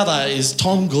in the other is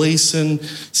Tom Gleeson,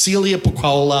 Celia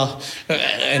Piccola,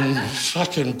 and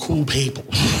fucking cool people.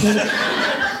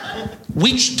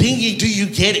 Which dinghy do you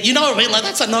get? You know what I mean? Like,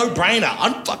 that's a no-brainer.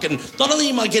 I'm fucking... Not only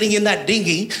am I getting in that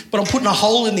dinghy, but I'm putting a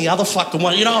hole in the other fucking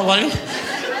one. You know what I mean?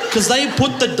 Because they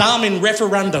put the dumb in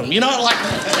referendum. You know, like...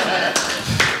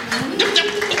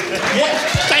 Yeah,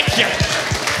 thank you.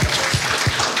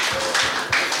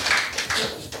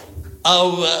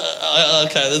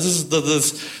 Okay, this is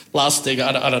this last thing.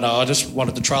 I don't know. I just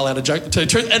wanted to trial out a joke to tell you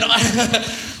the truth. And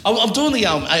I'm doing the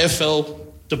AFL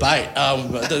debate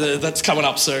that's coming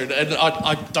up soon, and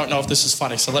I don't know if this is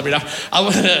funny, so let me know.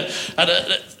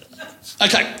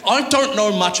 Okay, I don't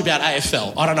know much about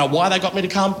AFL. I don't know why they got me to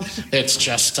come. It's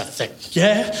just a thing,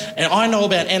 yeah? And I know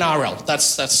about NRL.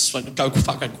 That's like, go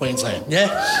fucking Queensland, yeah?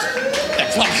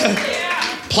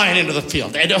 Playing into the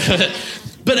field.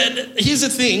 But here's the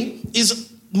thing, is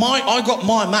I got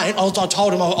my mate, I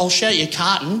told him I'll share your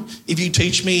carton if you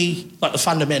teach me like the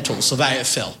fundamentals of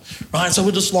AFL, right? So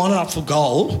we're just lining up for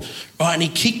goal, right? And he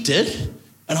kicked it,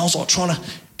 and I was like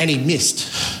and he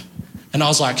missed. And I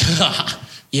was like,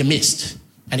 you missed.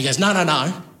 And he goes, no,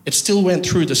 it still went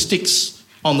through the sticks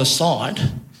on the side,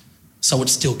 so it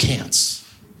still counts.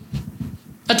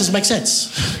 That doesn't make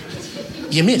sense.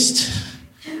 You missed.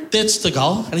 That's the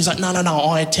goal. And he's like, no,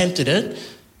 I attempted it,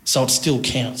 so it still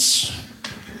counts.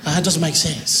 That doesn't make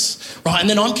sense. Right, and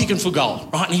then I'm kicking for goal,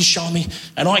 right? And he's showing me,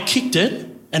 and I kicked it,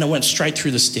 and it went straight through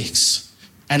the sticks.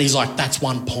 And he's like, that's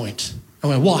 1 point. I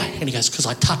went, why? And he goes, because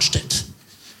I touched it.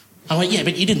 I went, yeah,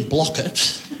 but you didn't block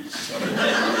it.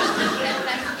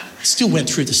 Still went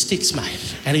through the sticks,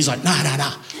 mate. And he's like, no,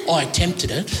 I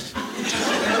attempted it.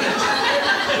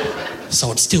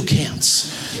 So it still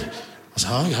counts. I was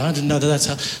like, okay, I didn't know that's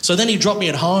how... So then he dropped me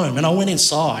at home, and I went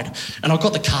inside, and I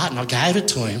got the carton, I gave it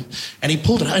to him, and he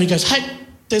pulled it out, and he goes, hey,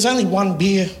 there's only 1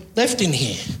 beer left in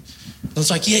here. I was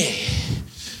like, yeah.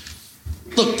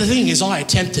 Look, the thing is, I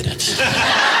attempted it.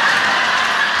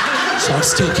 So it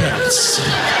still counts.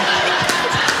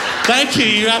 Thank you,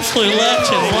 you absolute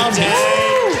legend. Love it.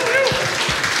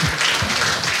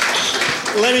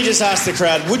 Let me just ask the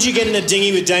crowd, would you get in a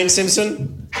dinghy with Dane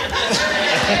Simpson?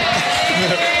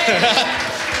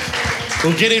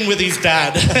 We'll get in with his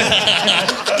dad.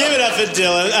 Give it up for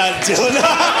Dylan. Dylan.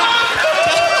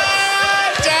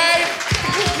 Dane!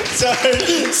 So let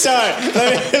me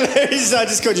I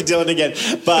just called you Dylan again,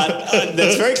 but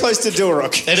that's very close to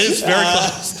Dilrook. It is very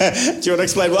close. Do you want to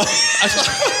explain why?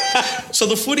 So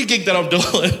the footy gig that I'm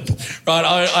doing, right,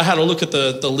 I had a look at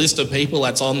the list of people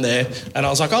that's on there, and I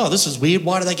was like, oh, this is weird.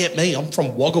 Why do they get me? I'm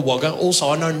from Wagga Wagga. Also,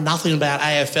 I know nothing about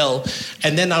AFL.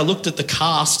 And then I looked at the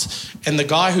cast, and the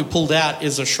guy who pulled out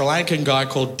is a Sri Lankan guy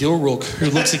called Dilrook, who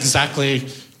looks exactly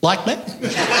like me.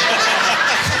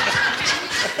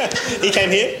 He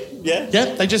came here? Yeah?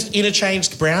 Yeah, they just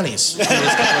interchanged brownies. We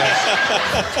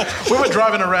were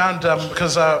driving around,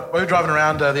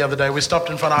 the other day. We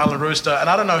stopped in front of Island Rooster, and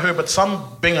I don't know who, but some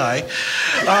bingay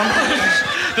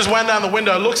just went down the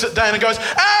window, looks at Dane and goes,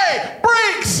 "Hey,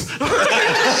 Briggs!"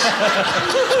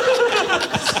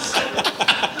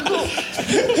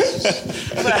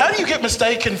 So how do you get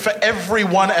mistaken for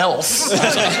everyone else?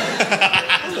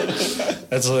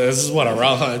 This is what I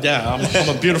roll. Yeah, I'm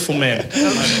a beautiful man.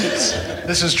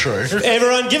 This is true.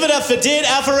 Everyone, give it up for Diat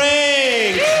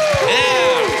Alferink!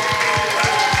 Yeah.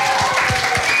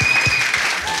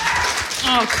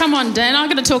 Oh, come on, Dan. I'm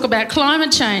going to talk about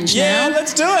climate change now. Yeah,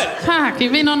 let's do it. Fuck,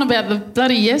 you've been on about the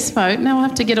bloody yes vote. Now I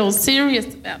have to get all serious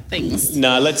about things.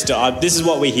 No, let's do it. This is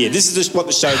what we hear. This is just what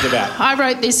the show's about. I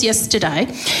wrote this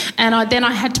yesterday, and then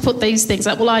I had to put these things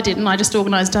up. Well, I didn't. I just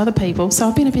organised other people, so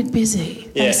I've been a bit busy.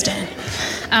 Yeah. Thanks,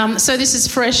 Dan. So this is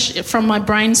fresh from my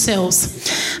brain cells.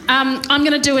 I'm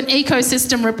going to do an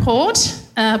ecosystem report,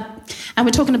 and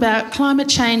we're talking about climate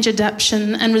change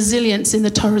adaptation and resilience in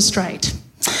the Torres Strait.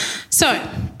 So,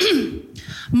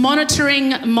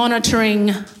 monitoring a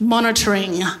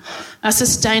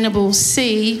sustainable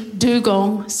sea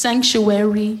dugong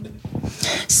sanctuary,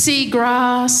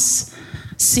 seagrass,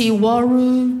 sea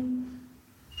waru,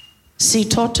 sea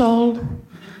turtle,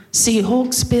 sea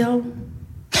hawksbill,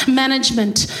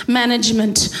 management,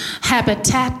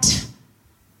 habitat.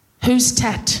 Who's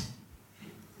tat?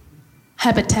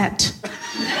 Habitat.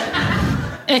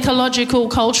 Ecological,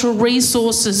 cultural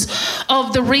resources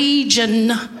of the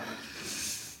region.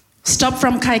 Stop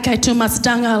from KK to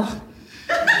Masdangal.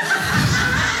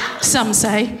 Some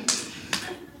say.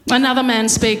 Another man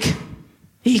speak.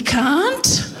 He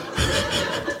can't.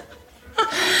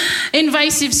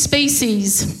 Invasive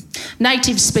species,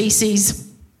 native species,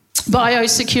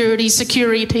 biosecurity,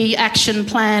 security action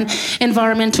plan,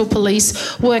 environmental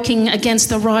police working against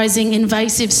the rising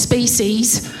invasive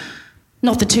species.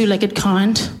 Not the two-legged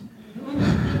kind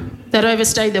that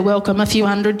overstayed their welcome a few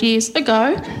hundred years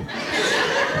ago.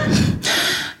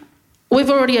 We've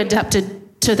already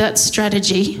adapted to that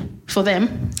strategy for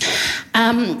them.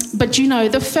 But you know,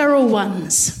 the feral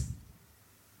ones,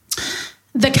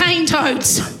 the cane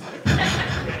toads,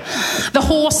 the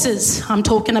horses I'm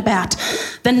talking about,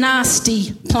 the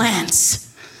nasty plants.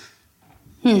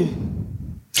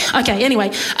 Okay,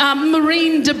 anyway,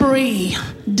 marine debris.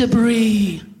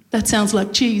 That sounds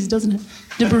like cheese, doesn't it?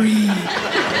 Debris.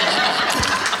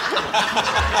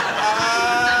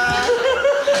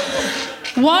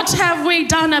 What have we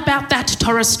done about that,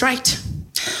 Torres Strait?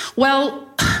 Well,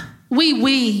 we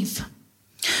weave.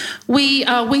 We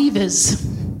are weavers.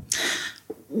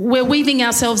 We're weaving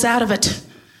ourselves out of it.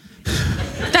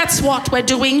 That's what we're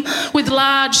doing with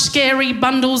large, scary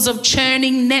bundles of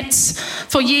churning nets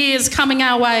for years coming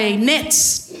our way.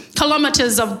 Nets,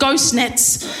 kilometres of ghost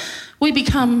nets. We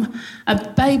become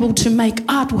able to make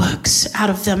artworks out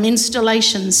of them,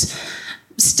 installations,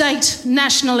 state,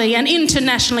 nationally and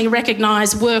internationally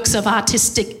recognised works of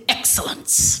artistic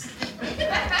excellence.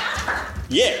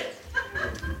 Yeah.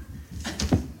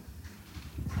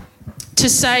 To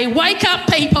say, wake up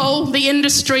people, the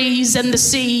industries and the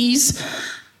seas.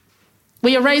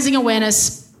 We are raising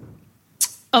awareness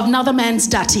of another man's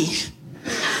dati.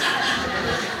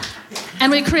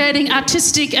 And we're creating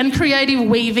artistic and creative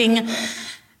weaving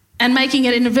and making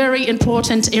it a very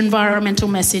important environmental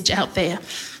message out there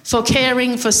for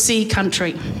caring for sea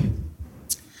country.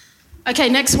 Okay,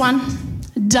 next one,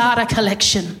 data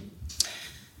collection.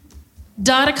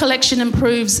 Data collection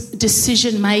improves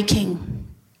decision making.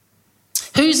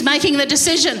 Who's making the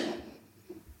decision?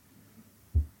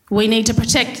 We need to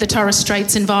protect the Torres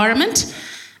Straits environment.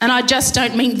 And I just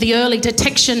don't mean the early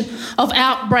detection of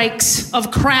outbreaks of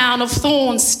crown of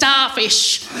thorns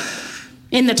starfish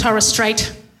in the Torres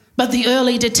Strait, but the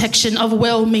early detection of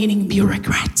well-meaning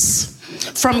bureaucrats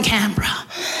from Canberra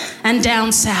and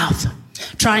down south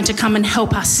trying to come and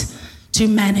help us to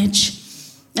manage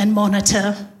and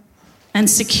monitor and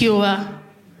secure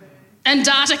and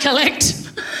data collect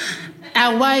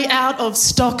our way out of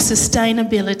stock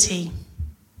sustainability.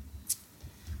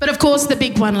 But of course, the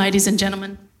big one, ladies and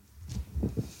gentlemen,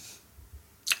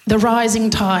 the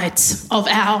rising tides of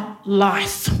our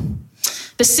life.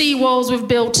 the seawalls we've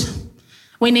built,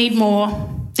 we need more.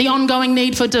 The ongoing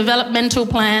need for developmental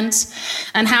plans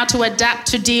and how to adapt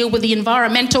to deal with the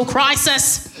environmental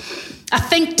crisis. A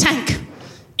think tank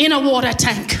in a water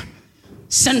tank.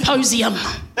 Symposium.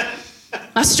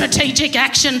 A strategic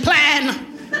action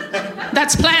plan.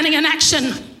 That's planning an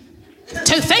action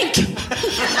to think.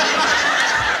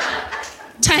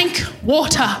 Tank,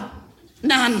 water,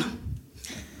 none.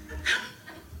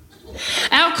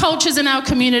 Our cultures and our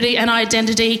community and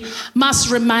identity must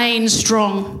remain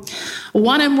strong.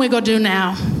 One thing we got to do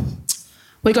now,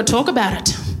 we got to talk about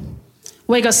it.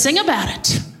 We got to sing about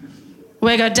it.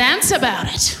 We got to dance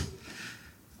about it.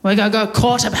 We got to go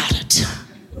court about it.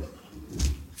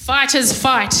 Fighters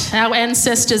fight. Our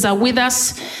ancestors are with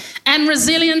us. And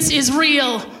resilience is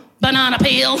real. Banana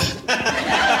peel.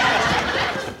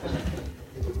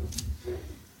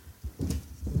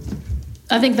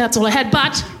 I think that's all I had,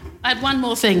 but I had one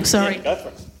more thing, sorry. Yeah, go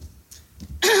for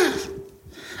it.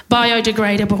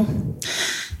 Biodegradable.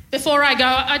 Before I go,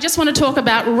 I just want to talk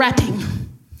about wrapping.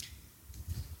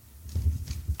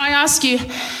 I ask you,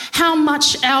 how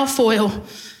much alfoil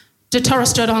do Torres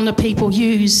Strait Islander people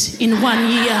use in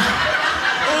 1 year?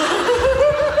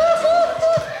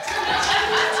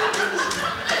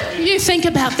 You think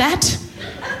about that.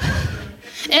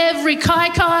 Every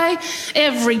kai-kai,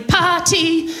 every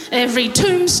party, every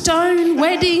tombstone,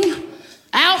 wedding,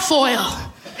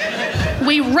 alfoil.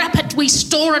 We wrap it, we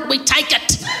store it, we take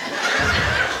it.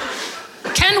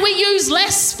 Can we use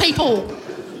less, people?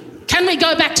 Can we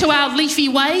go back to our leafy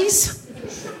ways?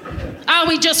 Are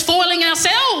we just foiling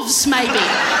ourselves, maybe?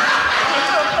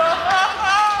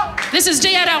 This is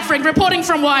Diat Alferink reporting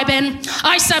from WAIBEN.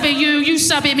 I subby you, you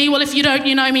subby me. Well, if you don't,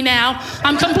 you know me now.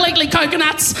 I'm completely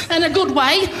coconuts in a good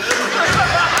way.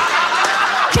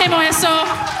 Kemoeso,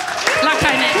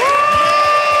 lakaine.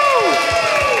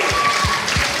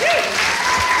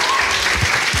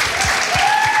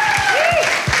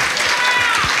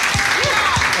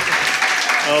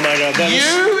 Oh my God!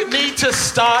 You need to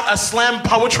start a slam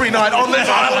poetry night on this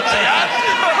island,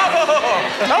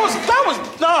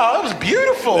 that was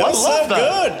beautiful. That was I love so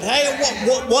that. good. Hey,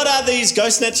 what are these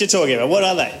ghost nets you're talking about? What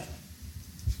are they?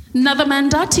 Another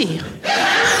mandati.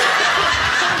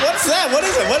 What's that? What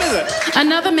is it? What is it?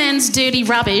 Another man's dirty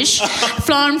rubbish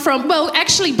flown from, well,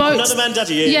 actually boats. Another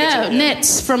mandati, yeah.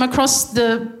 Nets from across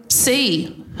the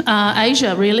sea.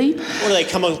 Asia, really. What do they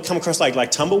come across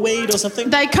like tumbleweed or something?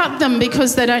 They cut them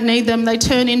because they don't need them. They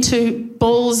turn into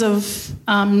balls of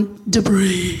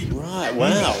debris. Right.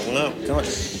 Wow. God.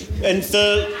 And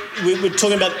we're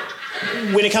talking about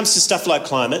when it comes to stuff like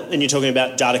climate, and you're talking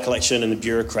about data collection and the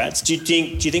bureaucrats. Do you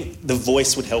think the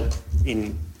voice would help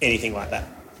in anything like that?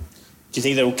 Do you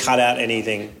think that will cut out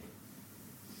anything?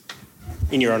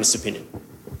 In your honest opinion,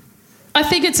 I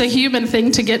think it's a human thing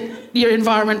to get your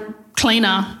environment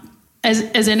cleaner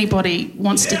as anybody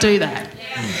wants to do that.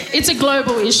 It's a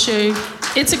global issue.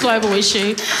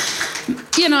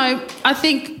 You know, I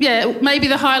think, maybe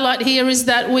the highlight here is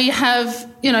that we have,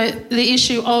 the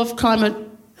issue of climate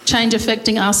change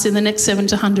affecting us in the next 7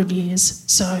 to 100 years.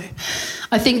 So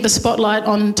I think the spotlight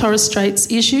on Torres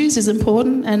Strait's issues is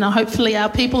important, and hopefully our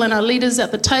people and our leaders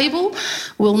at the table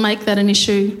will make that an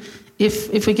issue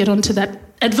if we get onto that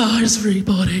advisory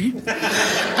body.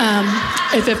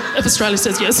 If Australia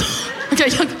says yes. Okay,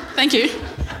 thank you.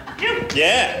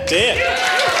 Yeah, dear.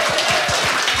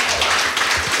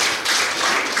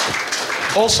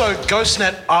 Also,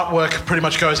 GhostNet artwork pretty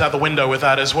much goes out the window with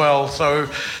that as well. So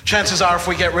chances are if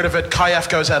we get rid of it, Kayak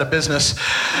goes out of business.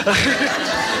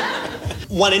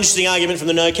 One interesting argument from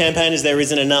the No campaign is there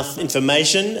isn't enough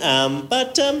information,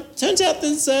 but turns out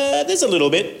there's a little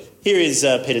bit. Here is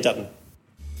Peter Dutton.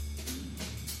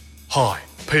 Hi,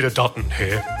 Peter Dutton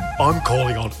here. I'm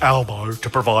calling on Albo to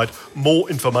provide more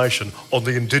information on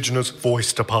the Indigenous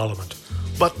voice to Parliament,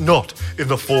 but not in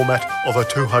the format of a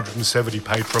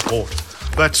 270-page report.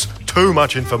 That's too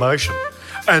much information,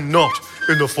 and not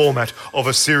in the format of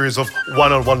a series of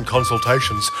one-on-one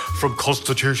consultations from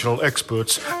constitutional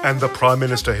experts and the Prime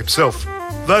Minister himself.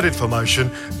 That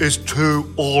information is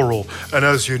too oral, and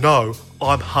as you know,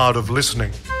 I'm hard of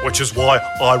listening, which is why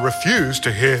I refuse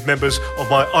to hear members of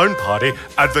my own party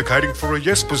advocating for a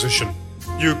yes position.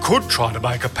 You could try to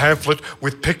make a pamphlet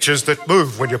with pictures that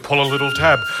move when you pull a little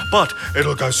tab, but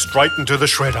it'll go straight into the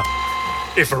shredder.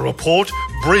 If a report,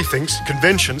 briefings,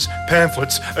 conventions,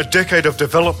 pamphlets, a decade of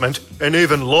development, and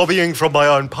even lobbying from my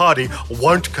own party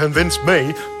won't convince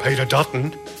me, Peter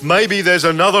Dutton, maybe there's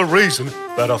another reason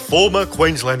that a former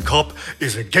Queensland cop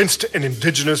is against an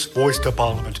Indigenous voice to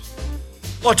Parliament.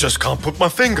 I just can't put my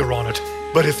finger on it.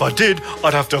 But if I did,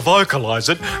 I'd have to vocalise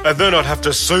it, and then I'd have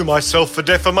to sue myself for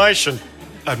defamation.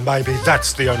 And maybe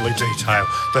that's the only detail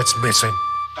that's missing.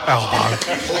 Albo.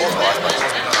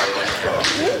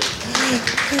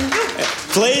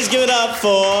 Please give it up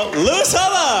for Lewis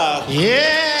Hobba.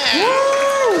 Yeah! Woo!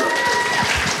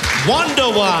 Wonder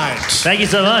White. Thank you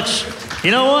so much.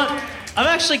 You know what? I'm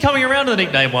actually coming around to the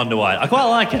nickname Wonder White. I quite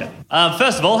like it.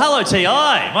 First of all, hello,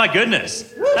 T.I. My goodness.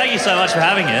 Thank you so much for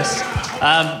having us.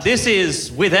 This is,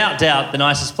 without doubt, the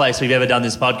nicest place we've ever done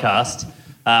this podcast.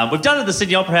 We've done it at the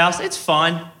Sydney Opera House. It's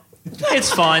fine.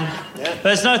 It's fine.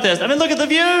 There's no thirst. I mean, look at the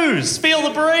views. Feel the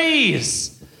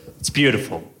breeze. It's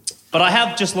beautiful. But I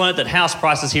have just learnt that house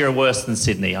prices here are worse than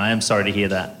Sydney. I am sorry to hear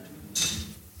that.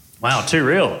 Wow, too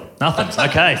real. Nothing.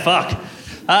 Okay, fuck.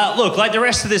 Look, like the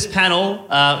rest of this panel,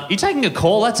 you taking a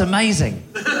call? That's amazing.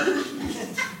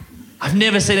 I've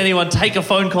never seen anyone take a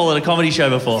phone call at a comedy show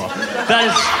before. That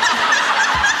is,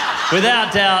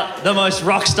 without doubt, the most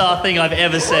rock star thing I've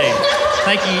ever seen.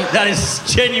 Thank you. That is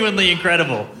genuinely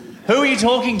incredible. Who are you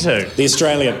talking to? The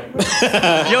Australian.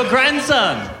 Your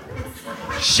grandson.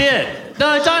 Shit.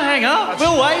 No, don't hang up.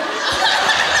 We'll wait.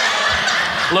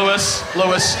 Lewis,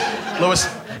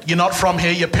 you're not from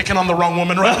here. You're picking on the wrong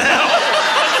woman right now.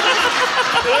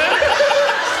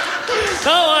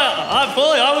 No,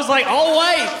 I was like, I'll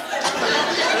wait.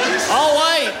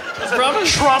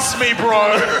 Trust me,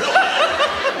 bro.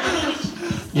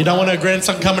 You don't want her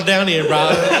grandson coming down here, bro.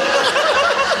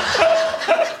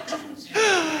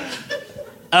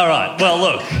 All right, well,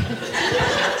 look.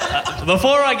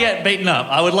 Before I get beaten up,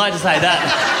 I would like to say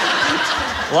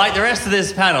that, like the rest of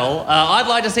this panel, I'd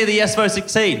like to see the yes vote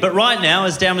succeed. But right now,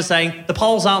 as Dan was saying, the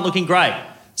polls aren't looking great.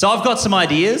 So I've got some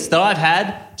ideas that I've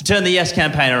had to turn the yes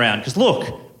campaign around. Because look,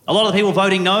 a lot of the people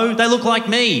voting no, they look like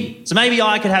me. So maybe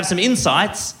I could have some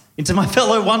insights into my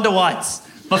fellow Wonder Whites,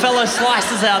 my fellow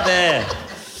slicers out there.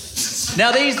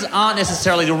 Now, these aren't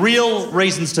necessarily the real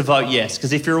reasons to vote yes,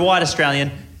 because if you're a white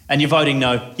Australian and you're voting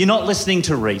no, you're not listening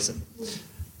to reason.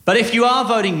 But if you are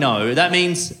voting no, that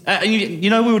means... you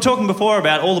know, we were talking before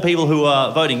about all the people who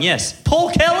are voting yes.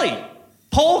 Paul Kelly.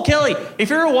 If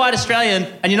you're a white Australian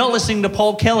and you're not listening to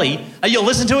Paul Kelly, you'll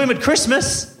listen to him at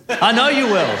Christmas. I know you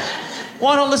will.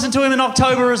 Why not listen to him in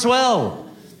October as well?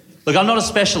 Look, I'm not a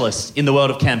specialist in the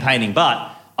world of campaigning, but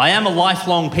I am a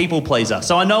lifelong people pleaser,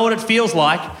 so I know what it feels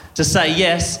like to say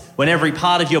yes when every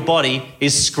part of your body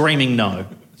is screaming no.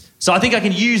 So I think I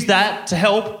can use that to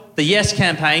help the yes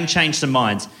campaign change some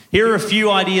minds. Here are a few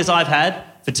ideas I've had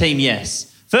for Team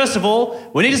Yes. First of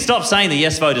all, we need to stop saying the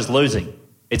yes vote is losing.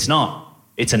 It's not.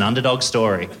 It's an underdog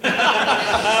story.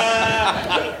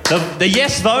 The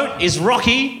yes vote is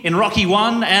Rocky in Rocky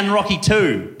 1 and Rocky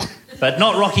 2, but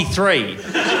not Rocky 3.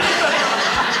 Because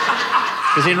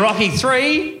in Rocky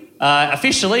 3,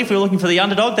 officially, if we were looking for the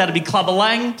underdog, that'd be Clubber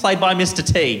Lang, played by Mr.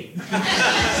 T.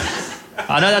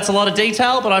 I know that's a lot of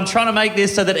detail, but I'm trying to make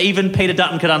this so that even Peter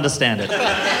Dutton could understand it.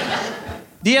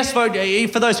 The yes vote,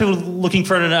 for those people looking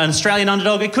for an Australian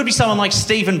underdog, it could be someone like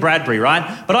Stephen Bradbury,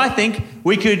 right? But I think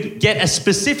we could get a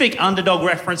specific underdog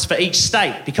reference for each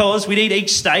state because we need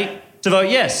each state to vote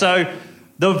yes. So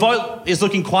the vote is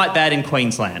looking quite bad in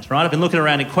Queensland, right? I've been looking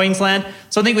around in Queensland,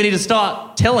 so I think we need to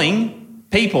start telling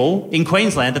people in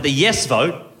Queensland that the yes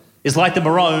vote is like the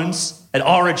Maroons at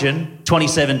Origin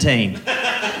 2017.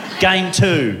 Game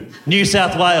 2, New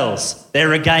South Wales,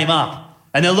 they're a game up.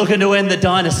 And they're looking to end the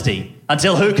dynasty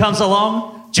until who comes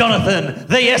along? Jonathan,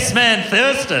 the yes man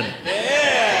Thurston.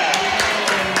 Yeah.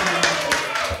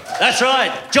 That's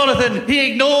right. Jonathan,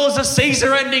 he ignores a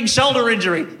Caesar-ending shoulder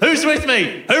injury. Who's with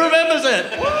me? Who remembers it?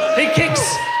 He kicks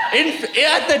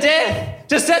at the death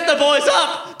to set the boys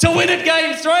up to win at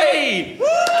Game 3.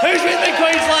 Who's with me,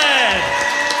 Queensland?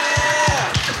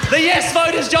 The yes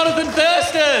vote is Jonathan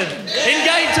Thurston in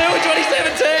Game 2 in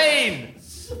 2017.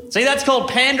 See, that's called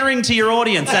pandering to your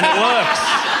audience, and it works.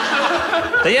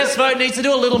 The yes vote needs to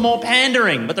do a little more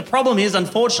pandering, but the problem is,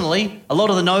 unfortunately, a lot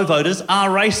of the no voters are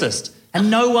racist, and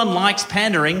no one likes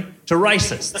pandering to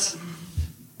racists.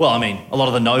 Well, I mean, a lot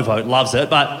of the no vote loves it,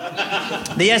 but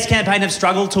the yes campaign have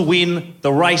struggled to win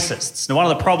the racists. Now, one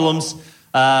of the problems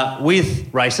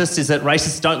with racists is that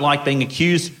racists don't like being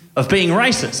accused of being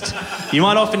racist. You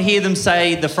might often hear them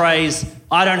say the phrase,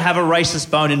 "I don't have a racist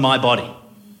bone in my body."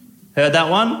 Heard that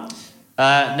one?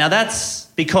 Now that's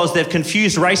because they've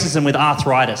confused racism with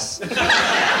arthritis.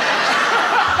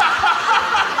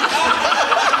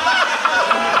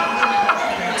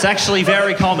 It's actually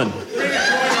very common.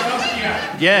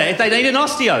 Yeah, if they need an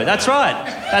osteo, that's right.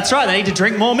 That's right, they need to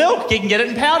drink more milk. You can get it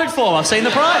in powdered form. I've seen the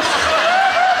price.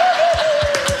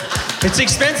 It's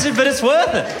expensive, but it's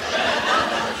worth it.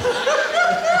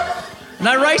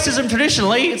 No, racism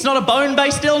traditionally, it's not a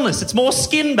bone-based illness, it's more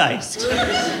skin-based.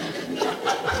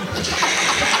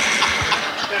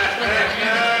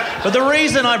 But the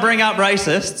reason I bring up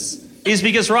racists is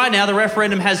because right now the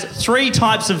referendum has 3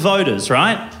 types of voters,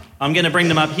 right? I'm going to bring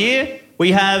them up here.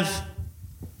 We have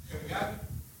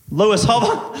Lewis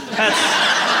Hobba.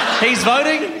 He's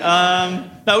voting.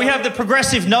 No, we have the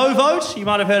progressive no vote. You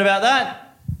might have heard about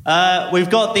that. We've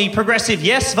got the progressive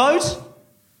yes vote.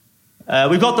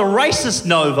 We've got the racist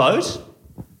no vote.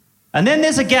 And then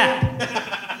there's a gap.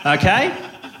 Okay?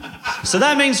 So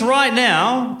that means right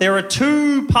now there are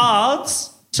 2 paths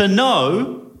to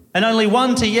no and only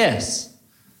 1 to yes.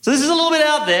 So this is a little bit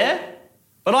out there,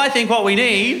 but I think what we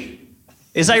need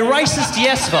is a racist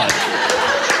yes vote.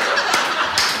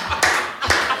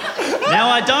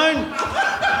 Now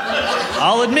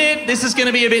I'll admit this is going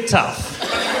to be a bit tough.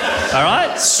 All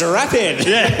right? Strap in.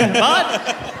 Yeah,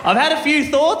 but I've had a few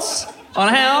thoughts on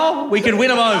how we can win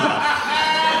them over.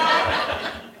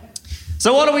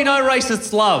 So what do we know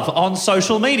racists love on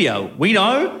social media? We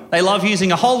know they love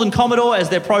using a Holden Commodore as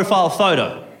their profile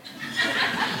photo.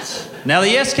 Now, the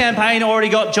Yes campaign already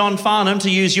got John Farnham to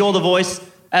use You're the Voice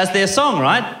as their song,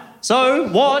 right? So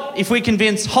what if we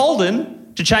convince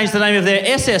Holden to change the name of their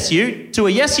SSU to a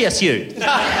Yes Yes You?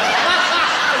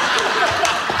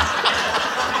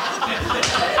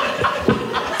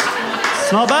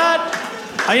 It's not bad.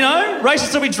 And, you know,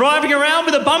 racists will be driving around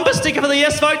with a bumper sticker for the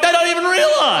yes vote they don't even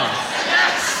realise.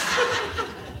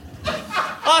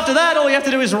 After that, all you have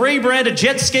to do is rebrand a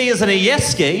jet ski as a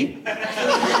yes ski,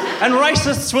 and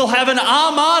racists will have an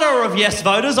armada of yes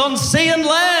voters on sea and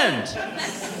land.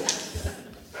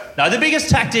 Now, the biggest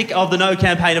tactic of the No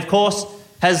campaign, of course,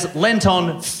 has lent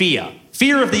on fear.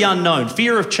 Fear of the unknown,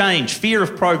 fear of change, fear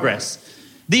of progress.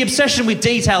 The obsession with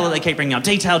detail that they keep bringing up.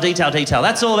 Detail, detail, detail.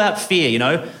 That's all about fear, you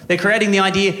know. They're creating the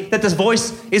idea that this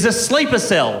voice is a sleeper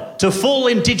cell to full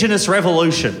Indigenous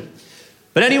revolution.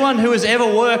 But anyone who has ever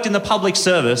worked in the public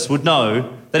service would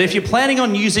know that if you're planning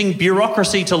on using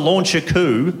bureaucracy to launch a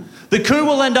coup, the coup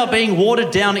will end up being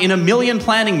watered down in 1 million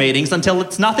planning meetings until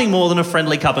it's nothing more than a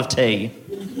friendly cup of tea.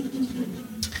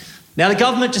 Now, the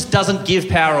government just doesn't give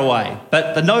power away,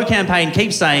 but the No campaign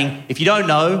keeps saying, if you don't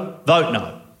know, vote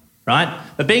no, right?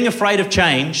 But being afraid of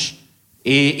change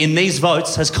in these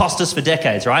votes has cost us for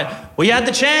decades, right? We had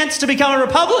the chance to become a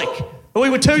republic, but we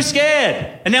were too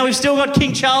scared, and now we've still got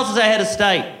King Charles as our head of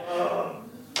state.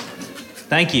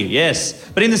 Thank you, yes.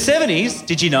 But in the 70s,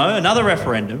 did you know, another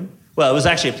referendum, well, it was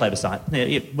actually a plebiscite.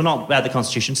 We're not about the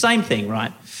Constitution, same thing,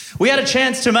 right? We had a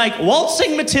chance to make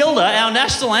Waltzing Matilda our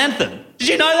national anthem. Did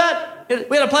you know that?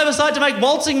 We had a plebiscite to make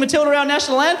Waltzing Matilda our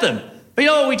national anthem. But you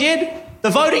know what we did? The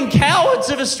voting cowards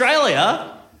of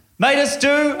Australia made us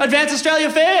do Advance Australia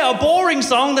Fair, a boring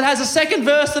song that has a second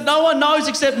verse that no one knows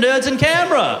except nerds in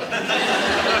Canberra.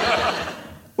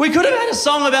 We could have had a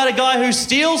song about a guy who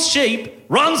steals sheep,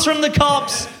 runs from the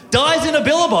cops, dies in a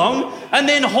billabong, and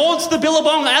then haunts the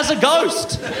billabong as a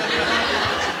ghost.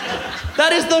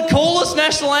 That is the coolest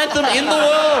national anthem in the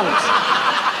world.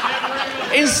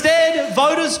 Instead,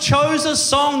 voters chose a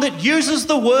song that uses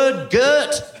the word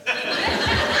girt.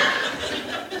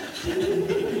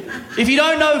 If you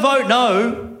don't know, vote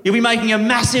no, you'll be making a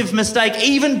massive mistake,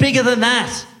 even bigger than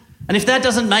that. And if that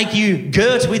doesn't make you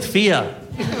girt with fear,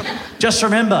 just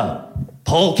remember,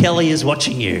 Paul Kelly is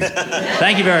watching you.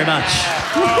 Thank you very much.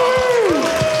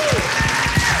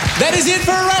 That is it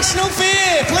for Irrational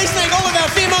Fear. Please thank all of our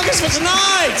fearmongers for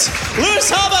tonight. Lewis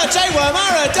Hobba,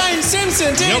 Wymarra, Dane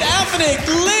Simpson, Diat, Alferink,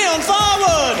 Leon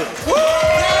Filewood.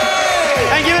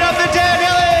 And give it up for Dan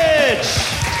Ilic.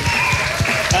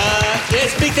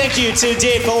 Yes, big thank you to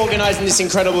Diat for organising this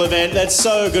incredible event. That's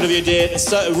so good of you, Diat. It's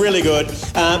so, really good.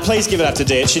 Please give it up to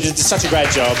Diat. She did such a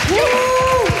great job.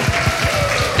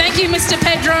 Thank you, Mr.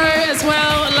 Pedro, as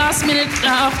well. Last minute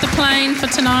off the plane for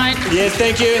tonight. Yes,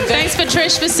 thank you. And thanks for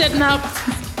Trish for setting up,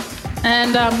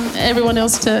 and everyone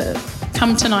else to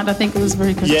come tonight. I think it was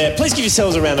very good. Yeah, please give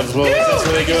yourselves a round of applause. That's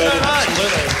really good.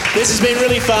 Absolutely. This has been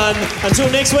really fun. Until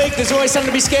next week, there's always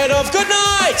something to be scared of. Good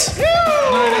night.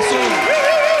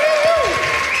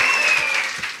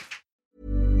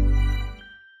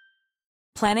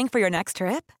 Planning for your next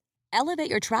trip? Elevate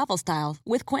your travel style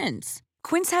with Quince.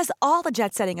 Quince has all the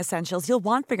jet-setting essentials you'll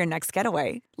want for your next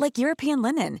getaway, like European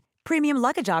linen, premium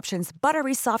luggage options,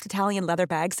 buttery soft Italian leather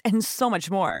bags, and so much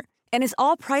more. And is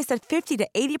all priced at 50 to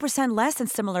 80% less than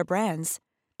similar brands.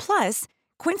 Plus,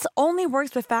 Quince only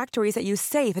works with factories that use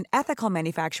safe and ethical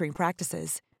manufacturing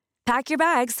practices. Pack your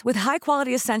bags with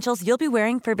high-quality essentials you'll be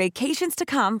wearing for vacations to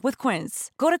come with Quince.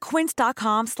 Go to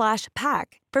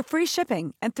quince.com/pack for free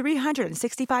shipping and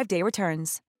 365-day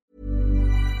returns.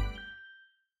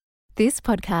 This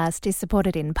podcast is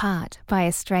supported in part by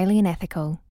Australian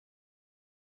Ethical.